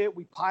this shit.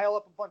 We pile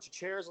up a bunch of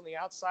chairs on the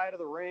outside of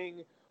the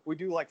ring. We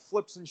do like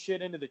flips and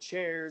shit into the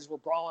chairs. We're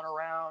brawling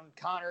around.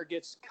 Connor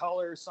gets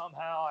color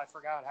somehow. I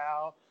forgot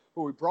how.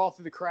 But we brawl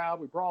through the crowd.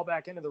 We brawl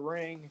back into the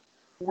ring.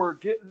 We're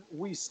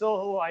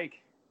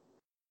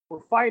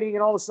fighting,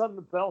 and all of a sudden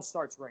the bell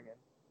starts ringing.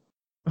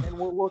 And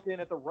we're looking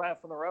at the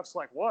ref, and the ref's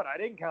like, what? I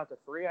didn't count to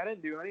 3. I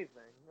didn't do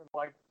anything. And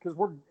like, because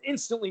we're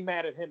instantly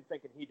mad at him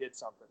thinking he did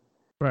something.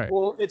 Right.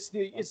 Well, it's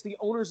the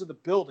owners of the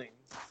building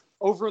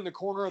over in the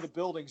corner of the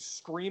building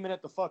screaming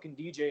at the fucking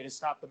DJ to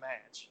stop the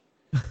match.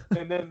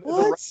 And then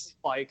the ref,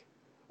 like,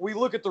 we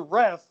look at the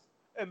ref,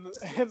 and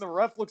the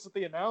ref looks at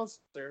the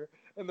announcer,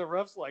 and the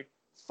ref's like,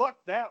 fuck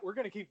that, we're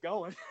going to keep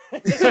going.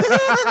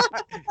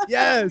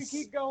 Yes.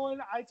 We keep going.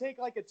 I take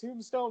like a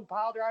tombstone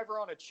pile driver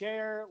on a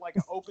chair, like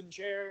an open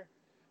chair.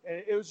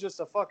 And it was just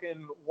a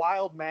fucking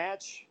wild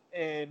match.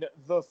 And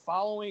the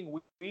following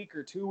week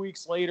or 2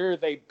 weeks later,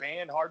 they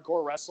banned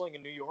hardcore wrestling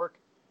in New York.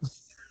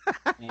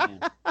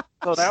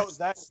 So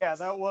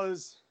that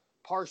was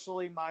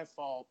partially my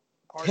fault.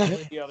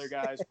 Partially the other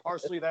guys.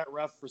 Partially that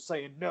ref for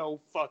saying, no,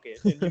 fuck it.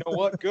 And you know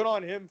what? Good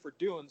on him for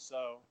doing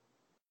so.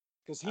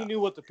 Because he knew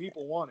what the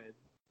people wanted.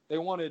 They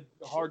wanted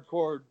a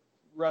hardcore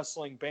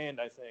wrestling band,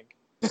 I think.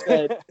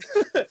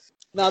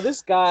 Now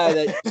this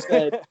guy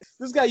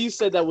you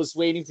said that was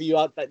waiting for you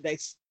out that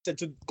said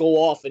to go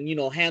off and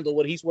handle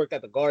what he's worked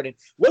at the Garden.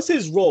 What's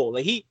his role?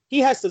 Like he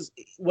has to,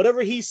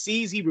 whatever he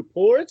sees he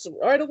reports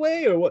right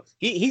away, or what?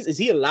 Is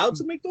he allowed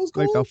to make those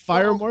calls? Like a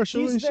fire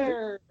marshal and he's shit?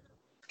 there,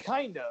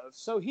 kind of.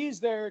 So he's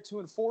there to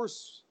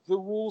enforce the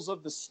rules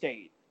of the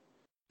state.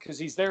 Because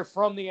he's there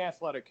from the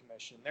athletic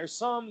commission. There's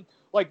some,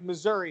 like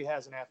Missouri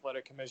has an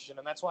athletic commission,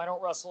 and that's why I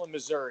don't wrestle in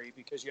Missouri,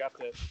 because you have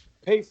to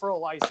pay for a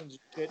license.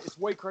 It's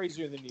way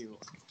crazier than New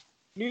York.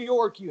 New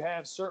York, you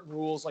have certain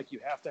rules, like you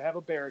have to have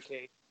a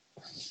barricade.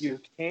 You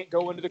can't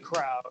go into the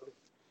crowd.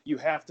 You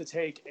have to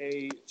take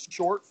a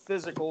short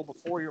physical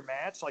before your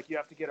match. Like you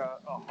have to get a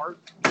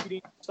heart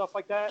beating, stuff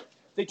like that.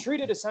 They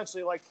treat it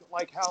essentially like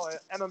how an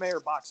MMA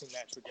or boxing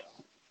match would go.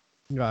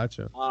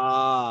 Gotcha.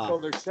 So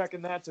they're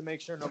checking that to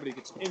make sure nobody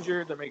gets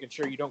injured. They're making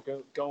sure you don't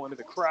go into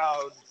the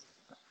crowd.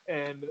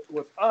 And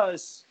with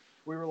us,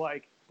 we were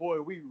like,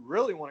 boy, we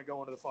really want to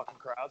go into the fucking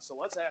crowd, so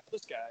let's ask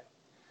this guy.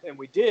 And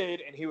we did,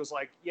 and he was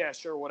like, yeah,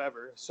 sure,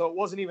 whatever. So it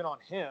wasn't even on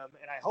him.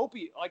 And I hope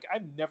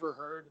I've never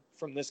heard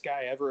from this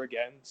guy ever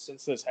again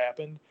since this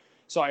happened.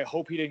 So I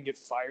hope he didn't get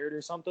fired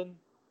or something.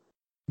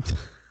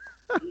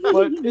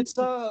 But it's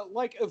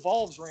like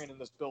Evolves ran in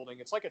this building.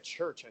 It's like a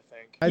church, I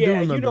think. I do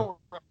remember. You know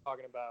what I'm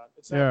talking about.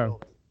 It's that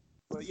building.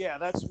 But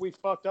yeah, we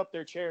fucked up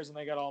their chairs and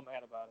they got all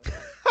mad about it.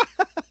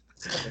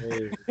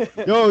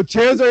 Yo,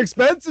 chairs are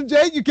expensive,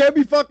 Jake. You can't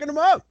be fucking them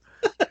up.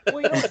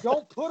 Well,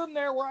 don't put them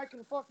there where I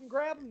can fucking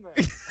grab them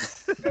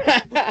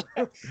there.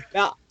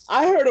 Now,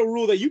 I heard a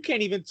rule that you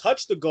can't even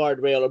touch the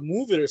guardrail or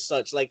move it or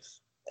such. Like,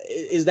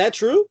 is that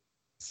true?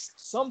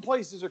 Some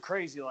places are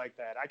crazy like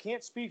that. I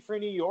can't speak for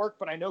New York,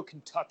 but I know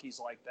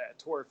Kentucky's like that,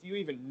 to where if you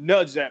even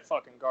nudge that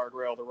fucking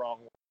guardrail the wrong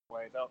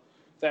way,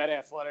 that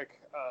athletic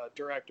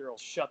director will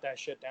shut that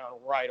shit down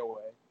right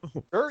away.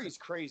 Missouri's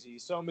crazy.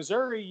 So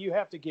Missouri, you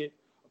have to get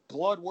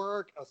blood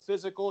work, a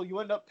physical. You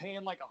end up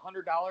paying like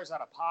 $100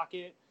 out of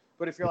pocket.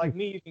 But if you're like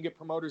me, you can get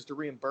promoters to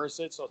reimburse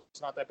it, so it's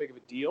not that big of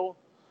a deal.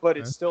 But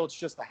it's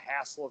just the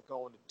hassle of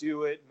going to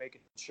do it, making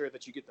sure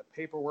that you get the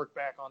paperwork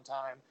back on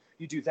time.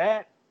 You do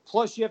that,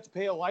 plus you have to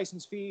pay a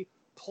license fee,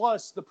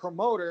 plus the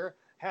promoter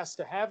has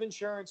to have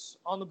insurance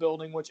on the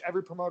building, which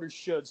every promoter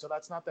should, so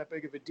that's not that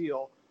big of a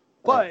deal.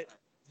 But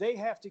they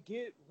have to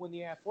get, when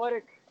the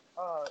athletic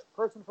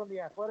person from the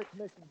athletic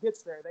commission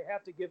gets there, they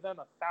have to give them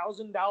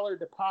 $1,000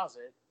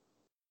 deposit,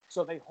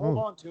 so they hold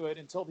on to it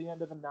until the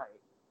end of the night.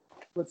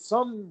 But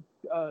some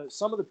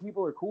of the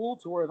people are cool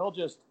to where they'll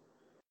just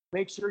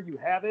make sure you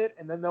have it,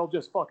 and then they'll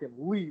just fucking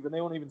leave, and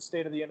they won't even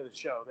stay to the end of the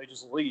show. They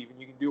just leave, and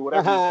you can do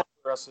whatever you want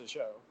for the rest of the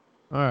show.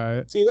 All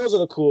right. See, those are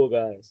the cool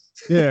guys.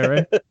 Yeah,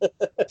 right.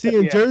 See,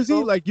 in Jersey,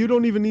 like, you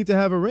don't even need to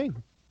have a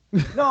ring.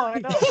 No, I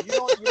know.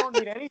 You don't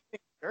need anything in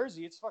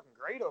Jersey. It's fucking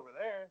great over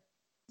there.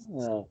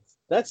 Oh,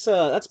 that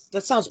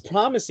sounds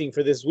promising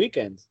for this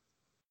weekend.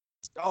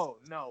 Oh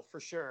no, for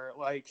sure.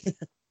 Like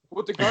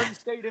with the Garden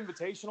State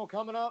Invitational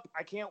coming up,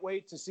 I can't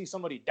wait to see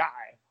somebody die.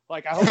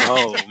 Like I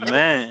hope.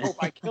 Man! I hope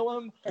I kill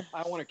him.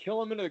 I want to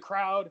kill him into the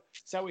crowd,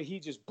 so that way he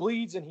just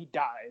bleeds and he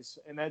dies.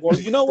 And that. Well,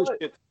 you know what?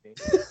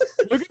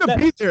 We're gonna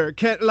be there.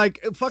 Can't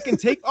fucking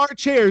take our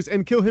chairs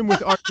and kill him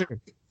with our chairs.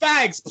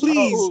 Fags,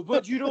 please. Oh,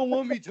 but you don't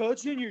want me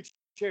touching your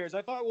chairs.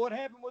 I thought, what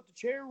happened with the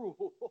chair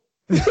rule?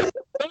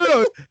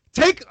 No.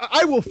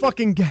 I will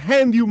fucking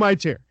hand you my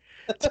chair.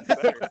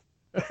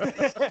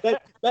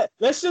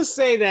 Let's just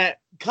say that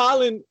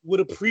Colin would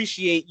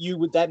appreciate you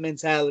with that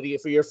mentality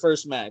for your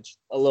first match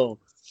alone.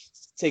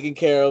 Taking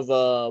care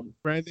of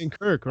Brandon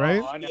Kirk,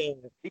 right? Oh, I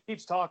know. He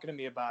keeps talking to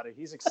me about it.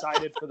 He's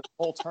excited for the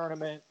whole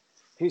tournament.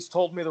 He's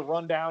told me the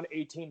rundown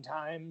 18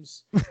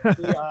 times.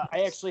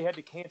 I actually had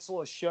to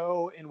cancel a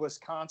show in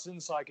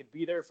Wisconsin so I could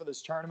be there for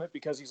this tournament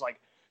because he's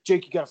like,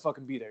 Jake, you gotta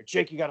fucking be there.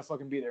 Jake, you gotta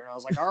fucking be there. And I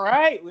was like, all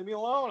right, leave me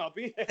alone. I'll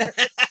be there.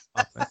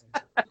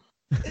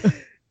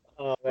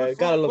 Oh, man.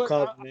 Gotta love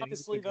Colin.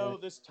 Honestly, though,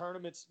 this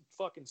tournament's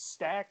fucking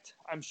stacked.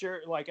 I'm sure,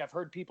 like, I've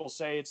heard people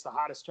say it's the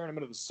hottest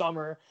tournament of the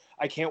summer.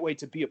 I can't wait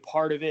to be a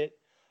part of it.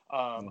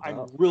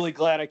 I'm really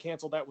glad I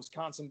canceled that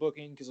Wisconsin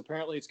booking because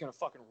apparently it's going to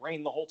fucking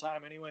rain the whole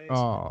time anyways.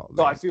 Oh,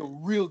 so I feel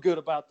real good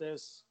about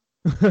this.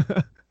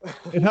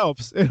 It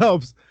helps. It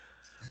helps.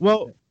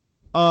 Well,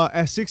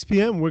 at 6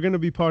 p.m., we're going to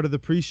be part of the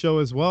pre-show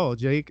as well,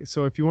 Jake.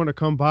 So if you want to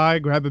come by,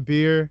 grab a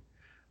beer,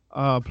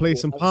 play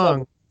some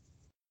Pong,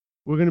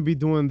 we're going to be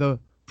doing the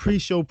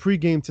pre-show,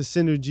 pre-game to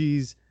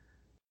Synergy's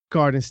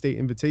Garden State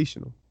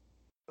Invitational.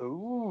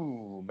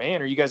 Ooh,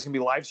 man. Are you guys going to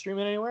be live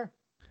streaming anywhere?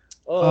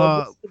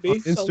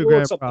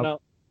 Instagram.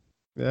 Out.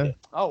 Yeah.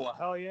 Oh, well,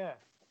 hell yeah.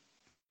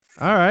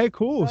 All right,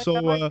 cool. So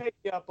I might take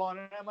you up on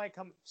it. I might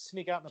come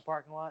sneak out in the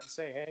parking lot and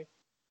say, hey.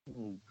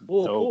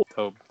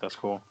 Dope. That's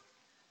cool.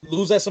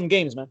 Lose at some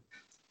games, man.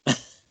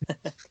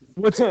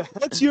 What's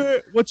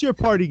your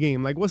party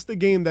game? Like, what's the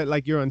game that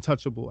like you're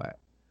untouchable at?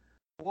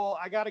 Well,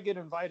 I got to get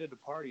invited to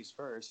parties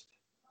first.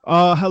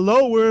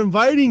 Hello, we're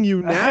inviting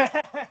you now.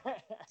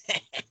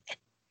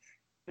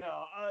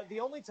 No, the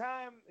only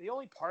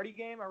party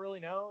game I really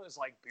know is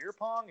like beer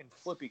pong and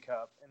flippy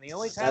cup. And the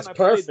only time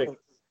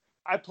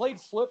I played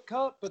flip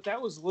cup, but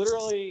that was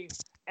literally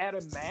at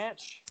a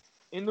match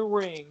in the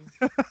ring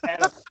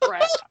at a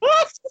frat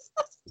house.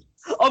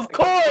 Of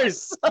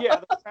course. Yeah,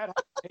 the frat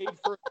house paid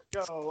for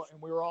a show, and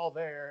we were all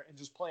there and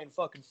just playing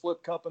fucking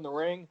flip cup in the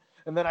ring.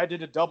 And then I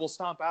did a double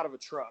stomp out of a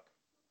truck.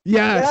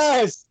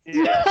 Yes.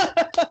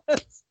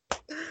 Yes.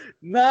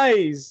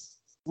 Nice.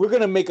 We're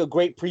gonna make a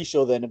great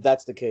pre-show then, if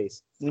that's the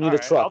case. We need a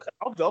truck.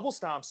 I'll double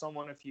stomp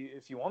someone if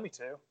you want me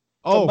to.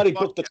 Somebody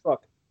book the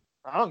truck.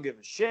 I don't give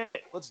a shit.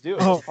 Let's do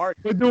it. Oh,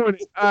 we're doing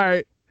it. All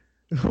right.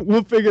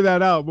 We'll figure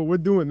that out, but we're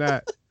doing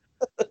that.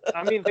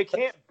 I mean, they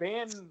can't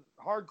ban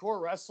hardcore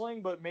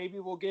wrestling, but maybe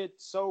we'll get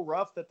so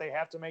rough that they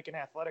have to make an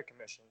athletic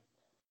commission.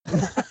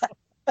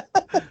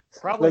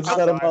 Probably. Let's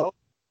set them up.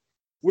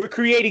 We're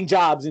creating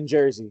jobs in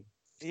Jersey.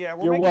 Yeah,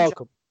 you're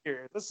welcome.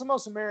 Here. This is the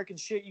most American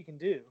shit you can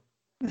do.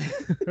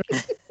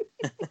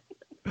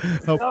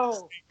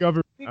 Help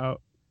government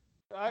out.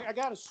 I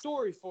got a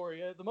story for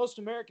you. The most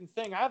American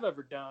thing I've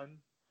ever done.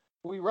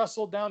 We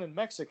wrestled down in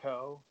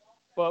Mexico,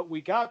 but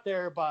we got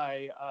there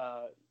by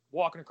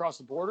walking across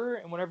the border.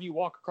 And whenever you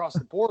walk across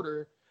the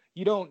border,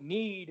 you don't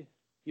need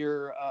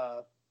you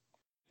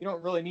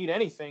don't really need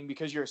anything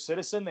because you're a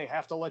citizen. They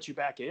have to let you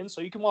back in, so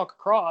you can walk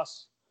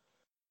across.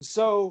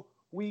 So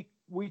we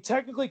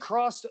technically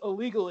crossed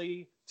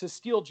illegally to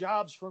steal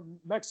jobs from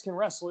Mexican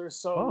wrestlers.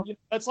 So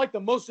that's like the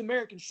most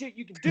American shit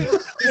you can do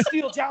is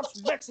steal jobs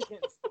from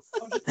Mexicans.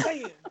 I'm just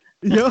saying.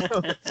 Yeah.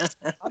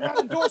 I'm not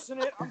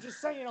endorsing it. I'm just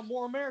saying I'm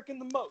more American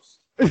than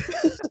most. You,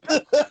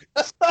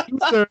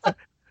 sir,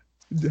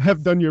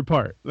 have done your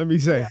part. Let me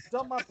say. Yeah, I've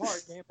done my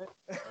part, damn it.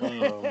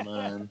 Oh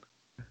man.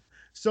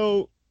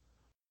 So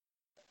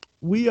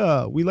we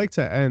like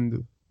to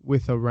end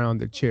with a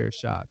round of chair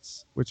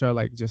shots, which are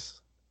like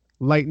just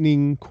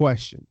lightning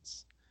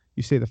questions.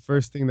 You say the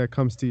first thing that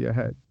comes to your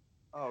head.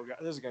 Oh god,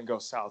 this is gonna go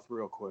south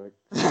real quick.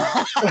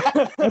 I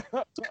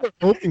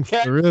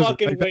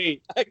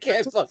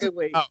can't fucking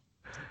wait.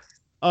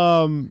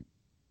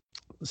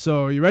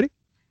 So you ready?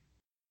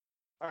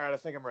 All right, I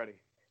think I'm ready.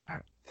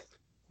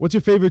 What's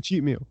your favorite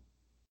cheat meal?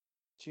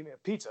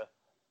 Pizza.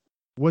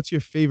 What's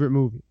your favorite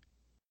movie?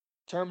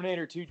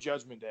 Terminator 2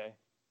 Judgment Day.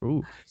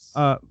 Ooh.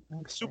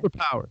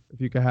 Superpower, if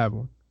you could have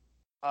one.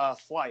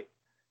 Flight.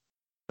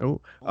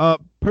 Oh.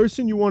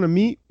 Person you want to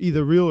meet,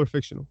 either real or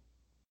fictional.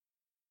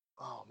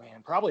 Oh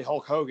man, probably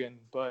Hulk Hogan,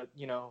 but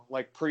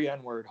like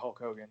pre-N-word Hulk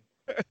Hogan.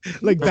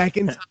 Like back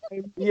in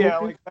time. Yeah,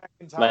 like back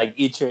in time. Like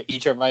eat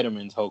your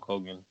vitamins, Hulk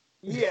Hogan.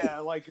 Yeah,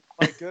 like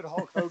good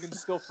Hulk Hogan,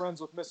 still friends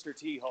with Mr.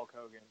 T Hulk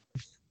Hogan.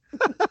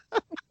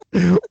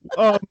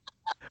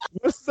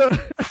 What's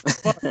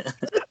the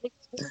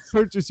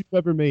purchase you've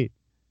ever made?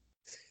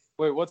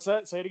 Wait, what's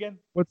that? Say it again.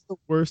 What's the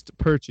worst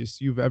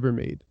purchase you've ever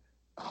made?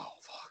 Oh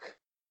fuck.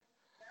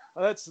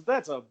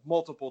 That's a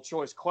multiple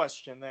choice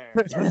question there.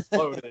 That's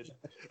loaded.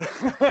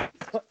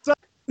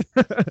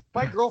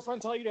 My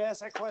girlfriend tell you to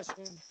ask that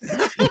question?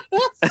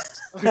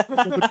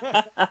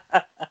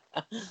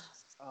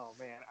 Oh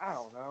man, I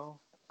don't know.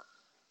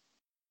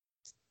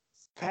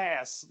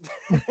 Pass.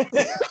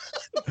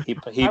 He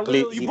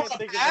please.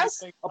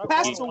 Pass? A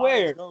pass to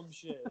where? Dumb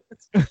shit.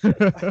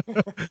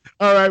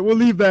 All right, we'll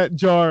leave that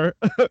jar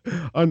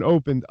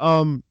unopened.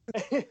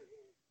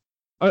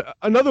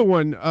 Another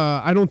one.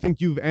 I don't think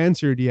you've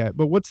answered yet.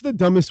 But what's the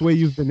dumbest way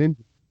you've been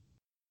injured?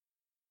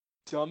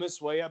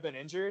 Dumbest way I've been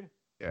injured?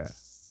 Yeah.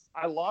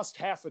 I lost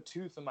half a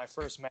tooth in my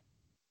first match.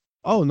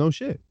 Oh no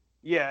shit.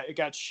 Yeah, it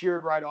got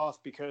sheared right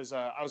off because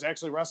I was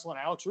actually wrestling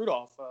Alex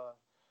Rudolph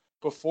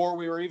before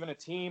we were even a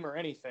team or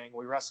anything.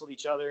 We wrestled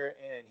each other,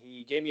 and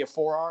he gave me a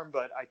forearm,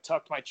 but I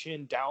tucked my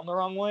chin down the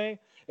wrong way,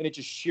 and it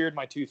just sheared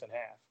my tooth in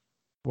half.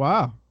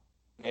 Wow.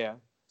 Yeah,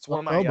 it's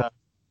one of my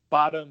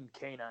bottom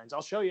canines.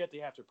 I'll show you at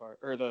the after part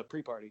or the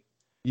pre-party.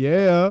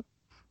 Yeah.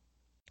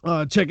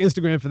 Check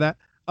Instagram for that.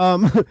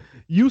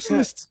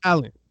 Useless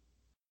talent.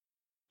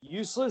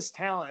 Useless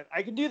talent.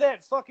 I can do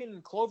that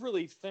fucking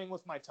cloverleaf thing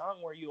with my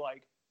tongue where you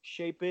like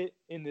shape it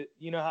in the.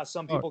 You know how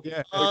some people.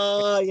 Yeah.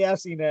 Yeah, I've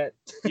seen that.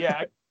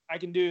 Yeah, I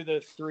can do the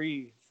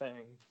 3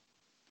 thing.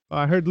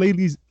 I heard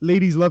ladies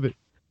love it.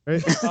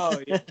 Right? Oh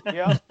yeah.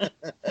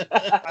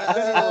 I've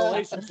been in a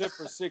relationship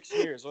for 6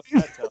 years. What's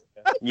that tell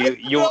you?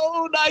 You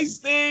No nice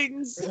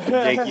things.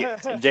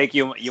 Jake,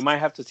 you might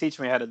have to teach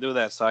me how to do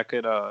that so I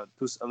could do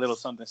a little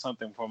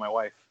something for my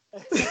wife.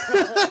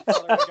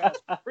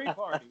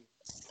 Pre-party.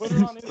 Put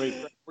it on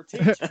Instagram. We're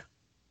teaching.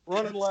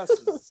 Running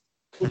lessons.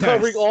 We're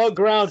covering all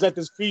grounds at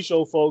this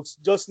pre-show, folks.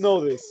 Just know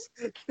this.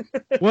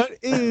 What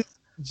is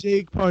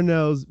Jake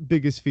Parnell's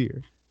biggest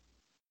fear?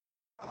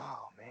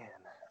 Oh man,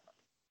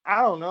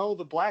 I don't know.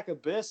 The black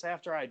abyss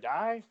after I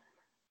die.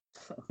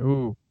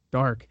 Ooh,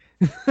 dark.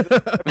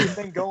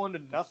 Everything going to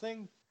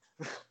nothing.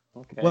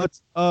 Okay.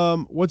 What's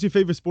your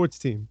favorite sports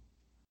team?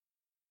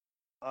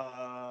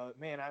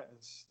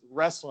 It's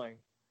wrestling.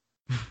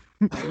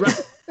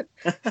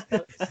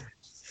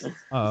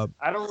 I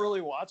don't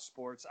really watch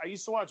sports. I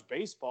used to watch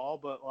baseball,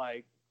 but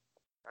like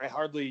I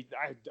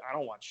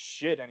don't watch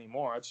shit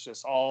anymore. It's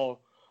just all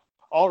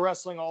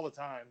wrestling all the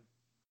time.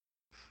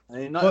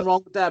 Ain't nothing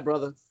wrong with that,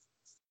 brother.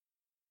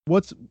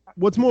 What's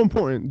more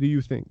important, do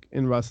you think,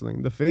 in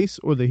wrestling, the face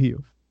or the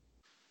heel?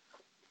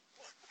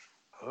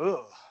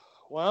 Ugh.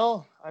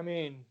 Well, I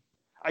mean,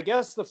 I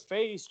guess the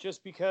face,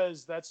 just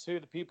because that's who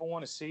the people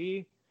want to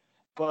see.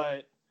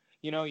 But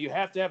you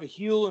have to have a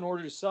heel in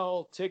order to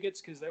sell tickets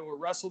because they will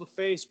wrestle the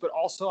face. But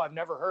also, I've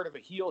never heard of a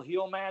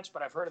heel match,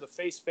 but I've heard of the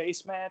face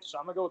match. So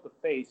I'm gonna go with the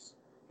face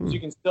because you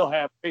can still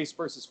have face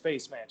versus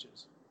face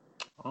matches.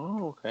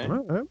 Oh, okay. All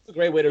right. It's a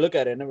great way to look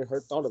at it. I never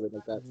thought of it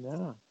like that.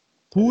 Yeah.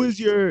 Who is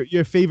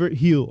your favorite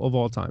heel of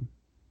all time?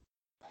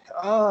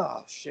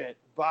 Oh shit,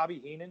 Bobby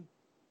Heenan.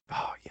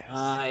 Oh yes.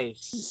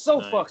 Nice. He's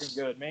so fucking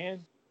good,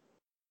 man.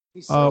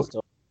 He's Oh.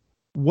 so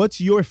What's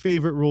your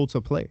favorite role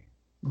to play?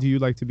 Do you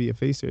like to be a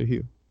face or a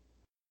heel?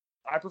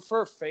 I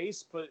prefer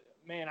face, but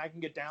man, I can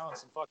get down on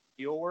some fucking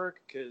heel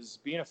work because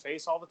being a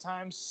face all the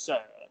time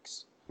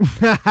sucks.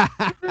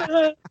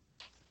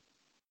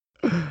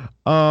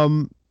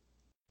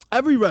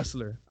 Every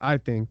wrestler, I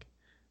think,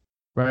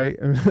 right?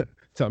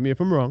 Tell me if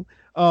I'm wrong.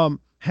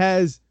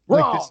 Has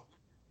Wrong.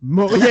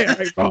 Like this yeah,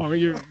 right, wrong.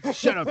 You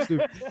shut up,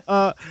 dude.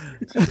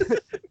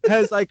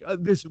 Has like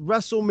this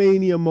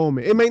WrestleMania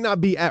moment. It may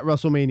not be at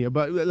WrestleMania,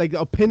 but like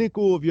a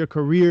pinnacle of your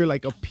career,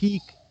 like a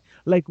peak.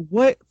 Like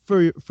what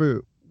for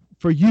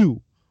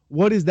you?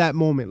 What is that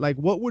moment? Like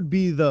what would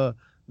be the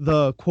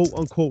quote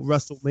unquote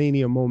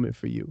WrestleMania moment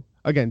for you?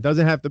 Again,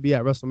 doesn't have to be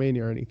at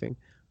WrestleMania or anything,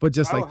 but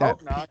just like that. I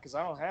hope not, because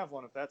I don't have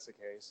one if that's the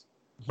case.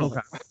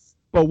 Okay.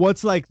 But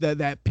what's like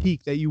that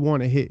peak that you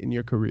want to hit in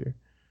your career?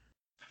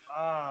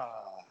 Man,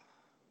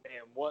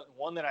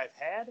 one that I've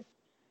had?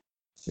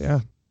 Yeah.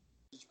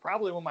 It's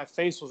probably when my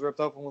face was ripped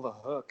open with a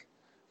hook.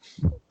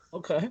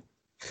 Okay.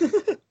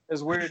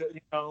 It's weird,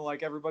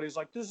 like everybody's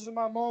like, this is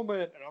my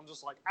moment. And I'm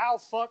just like, ow,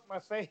 fuck my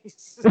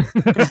face.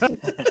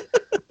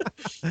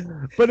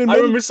 But I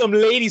remember some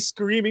lady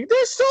screaming,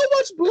 "There's so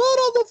much blood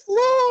on the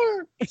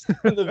floor!"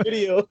 in the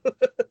video.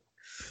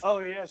 Oh,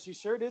 yeah, she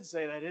sure did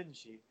say that, didn't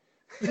she?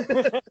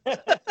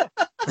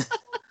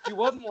 She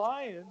wasn't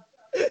lying.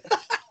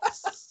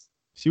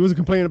 She wasn't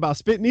complaining about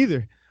spitting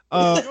either. She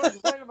wasn't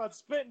complaining about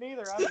spitting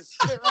either. I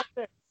just spit right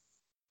there.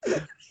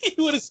 He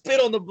would have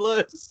spit on the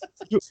blood.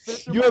 You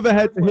ever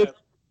had to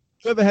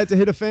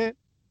hit a fan?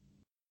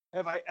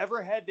 Have I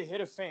ever had to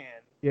hit a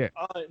fan? Yeah.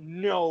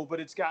 No,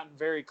 but it's gotten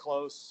very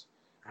close.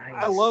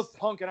 Nice. I love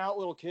punking out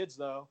little kids,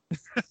 though.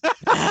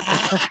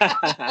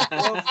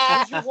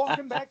 Because you're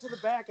walking back to the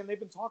back, and they've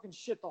been talking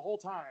shit the whole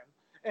time.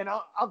 And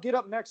I'll get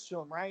up next to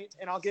them, right?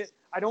 And I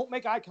don't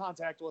make eye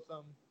contact with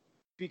them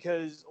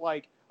because,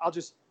 like, I'll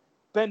just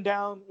bend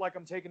down like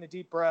I'm taking a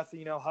deep breath,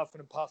 huffing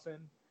and puffing.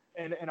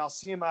 And I'll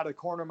see them out of the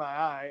corner of my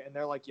eye, and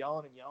they're, like,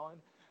 yelling and yelling.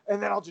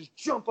 And then I'll just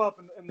jump up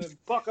and then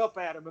buck up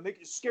at them, and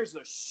it scares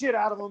the shit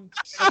out of them.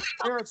 And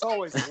parents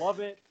always love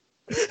it.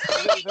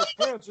 The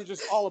parents are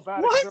just all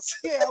about it. Like,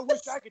 yeah, I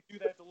wish I could do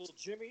that to little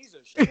Jimmy. He's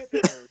a shit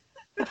nerd.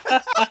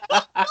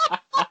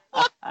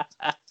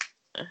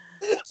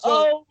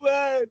 Oh,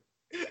 man.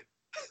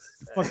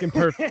 Fucking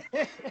perfect.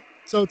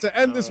 So to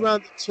end this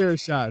round of chair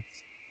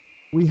shots,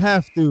 we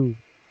have to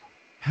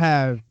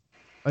have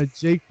a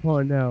Jake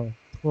Parnell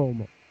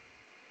promo.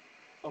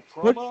 A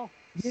promo?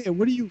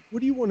 What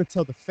do you want to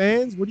tell the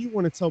fans? What do you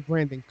want to tell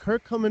Brandon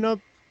Kirk coming up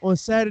on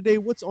Saturday?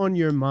 What's on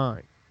your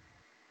mind?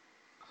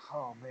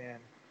 Oh, man.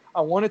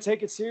 I want to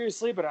take it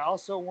seriously, but I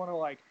also want to,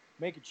 like,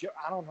 make a joke.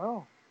 I don't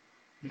know.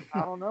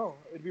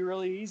 It'd be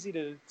really easy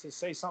to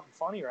say something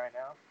funny right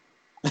now.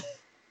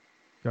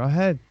 Go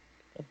ahead.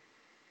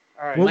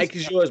 All right. Mike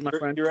is yours, my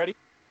friend. You ready?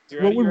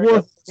 What would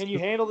work? Can you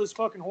handle this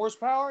fucking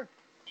horsepower?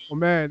 Oh,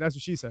 man, that's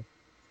what she said.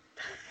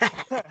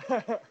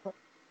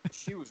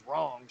 She was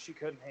wrong. She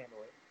couldn't handle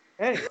it.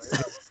 Anyway.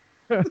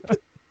 Right,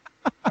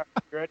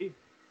 you ready?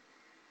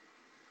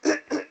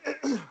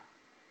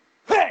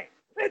 Hey,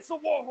 it's the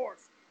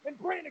Warhorse. And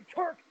Brandon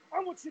Kirk,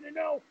 I want you to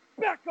know,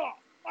 back off.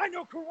 I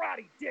know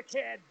karate,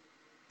 dickhead.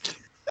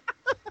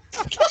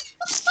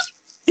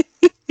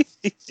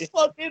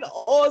 Fucking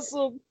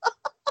awesome.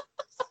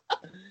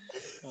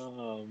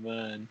 Oh,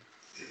 man.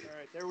 All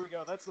right, there we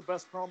go. That's the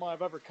best promo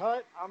I've ever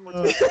cut. I'm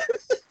retired.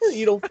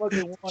 You don't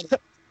fucking want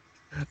it.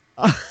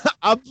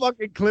 I'm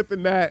fucking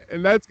clipping that,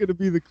 and that's gonna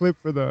be the clip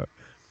for the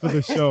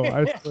show.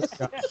 I swear to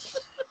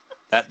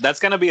God. That's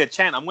gonna be a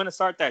chant. I'm gonna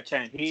start that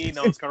chant. He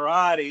knows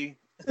karate.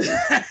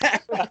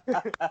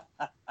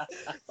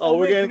 Oh,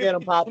 we're gonna get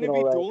him popping. Can it be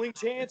All right. dueling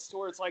chants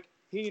where it's like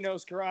he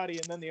knows karate,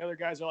 and then the other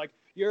guys are like,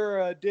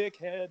 "You're a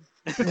dickhead."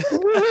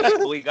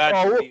 We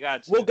got you. We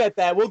got you. We'll get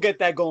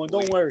that going.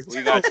 Don't worry.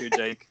 We got you,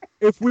 Jake.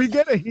 If we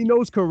get a he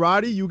knows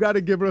karate, you got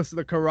to give us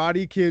the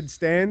Karate Kid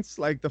stance,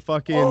 like the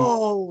fucking.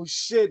 Oh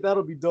shit,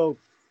 that'll be dope.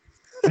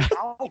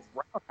 I'll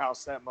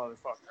roundhouse that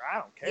motherfucker.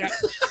 I don't care.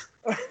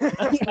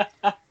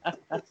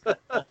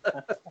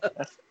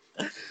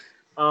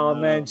 Oh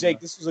man,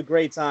 Jake, this was a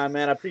great time,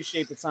 man. I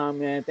appreciate the time,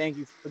 man. Thank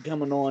you for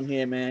coming on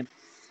here, man.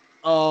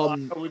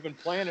 We've been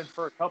planning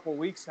for a couple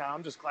weeks now.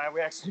 I'm just glad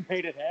we actually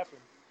made it happen.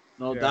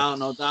 No doubt.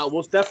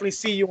 We'll definitely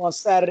see you on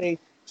Saturday,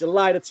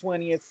 July the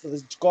 20th for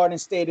the Garden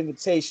State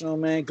Invitational,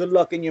 man. Good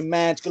luck in your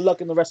match. Good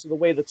luck in the rest of the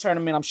way of the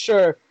tournament. I'm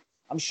sure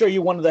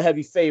you're one of the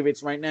heavy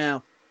favorites right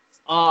now.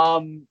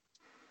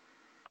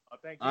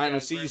 Thank you. All right, I'll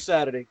see you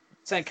Saturday.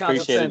 10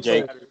 counts. Appreciate it,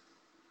 Jake.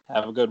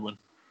 Have a good one.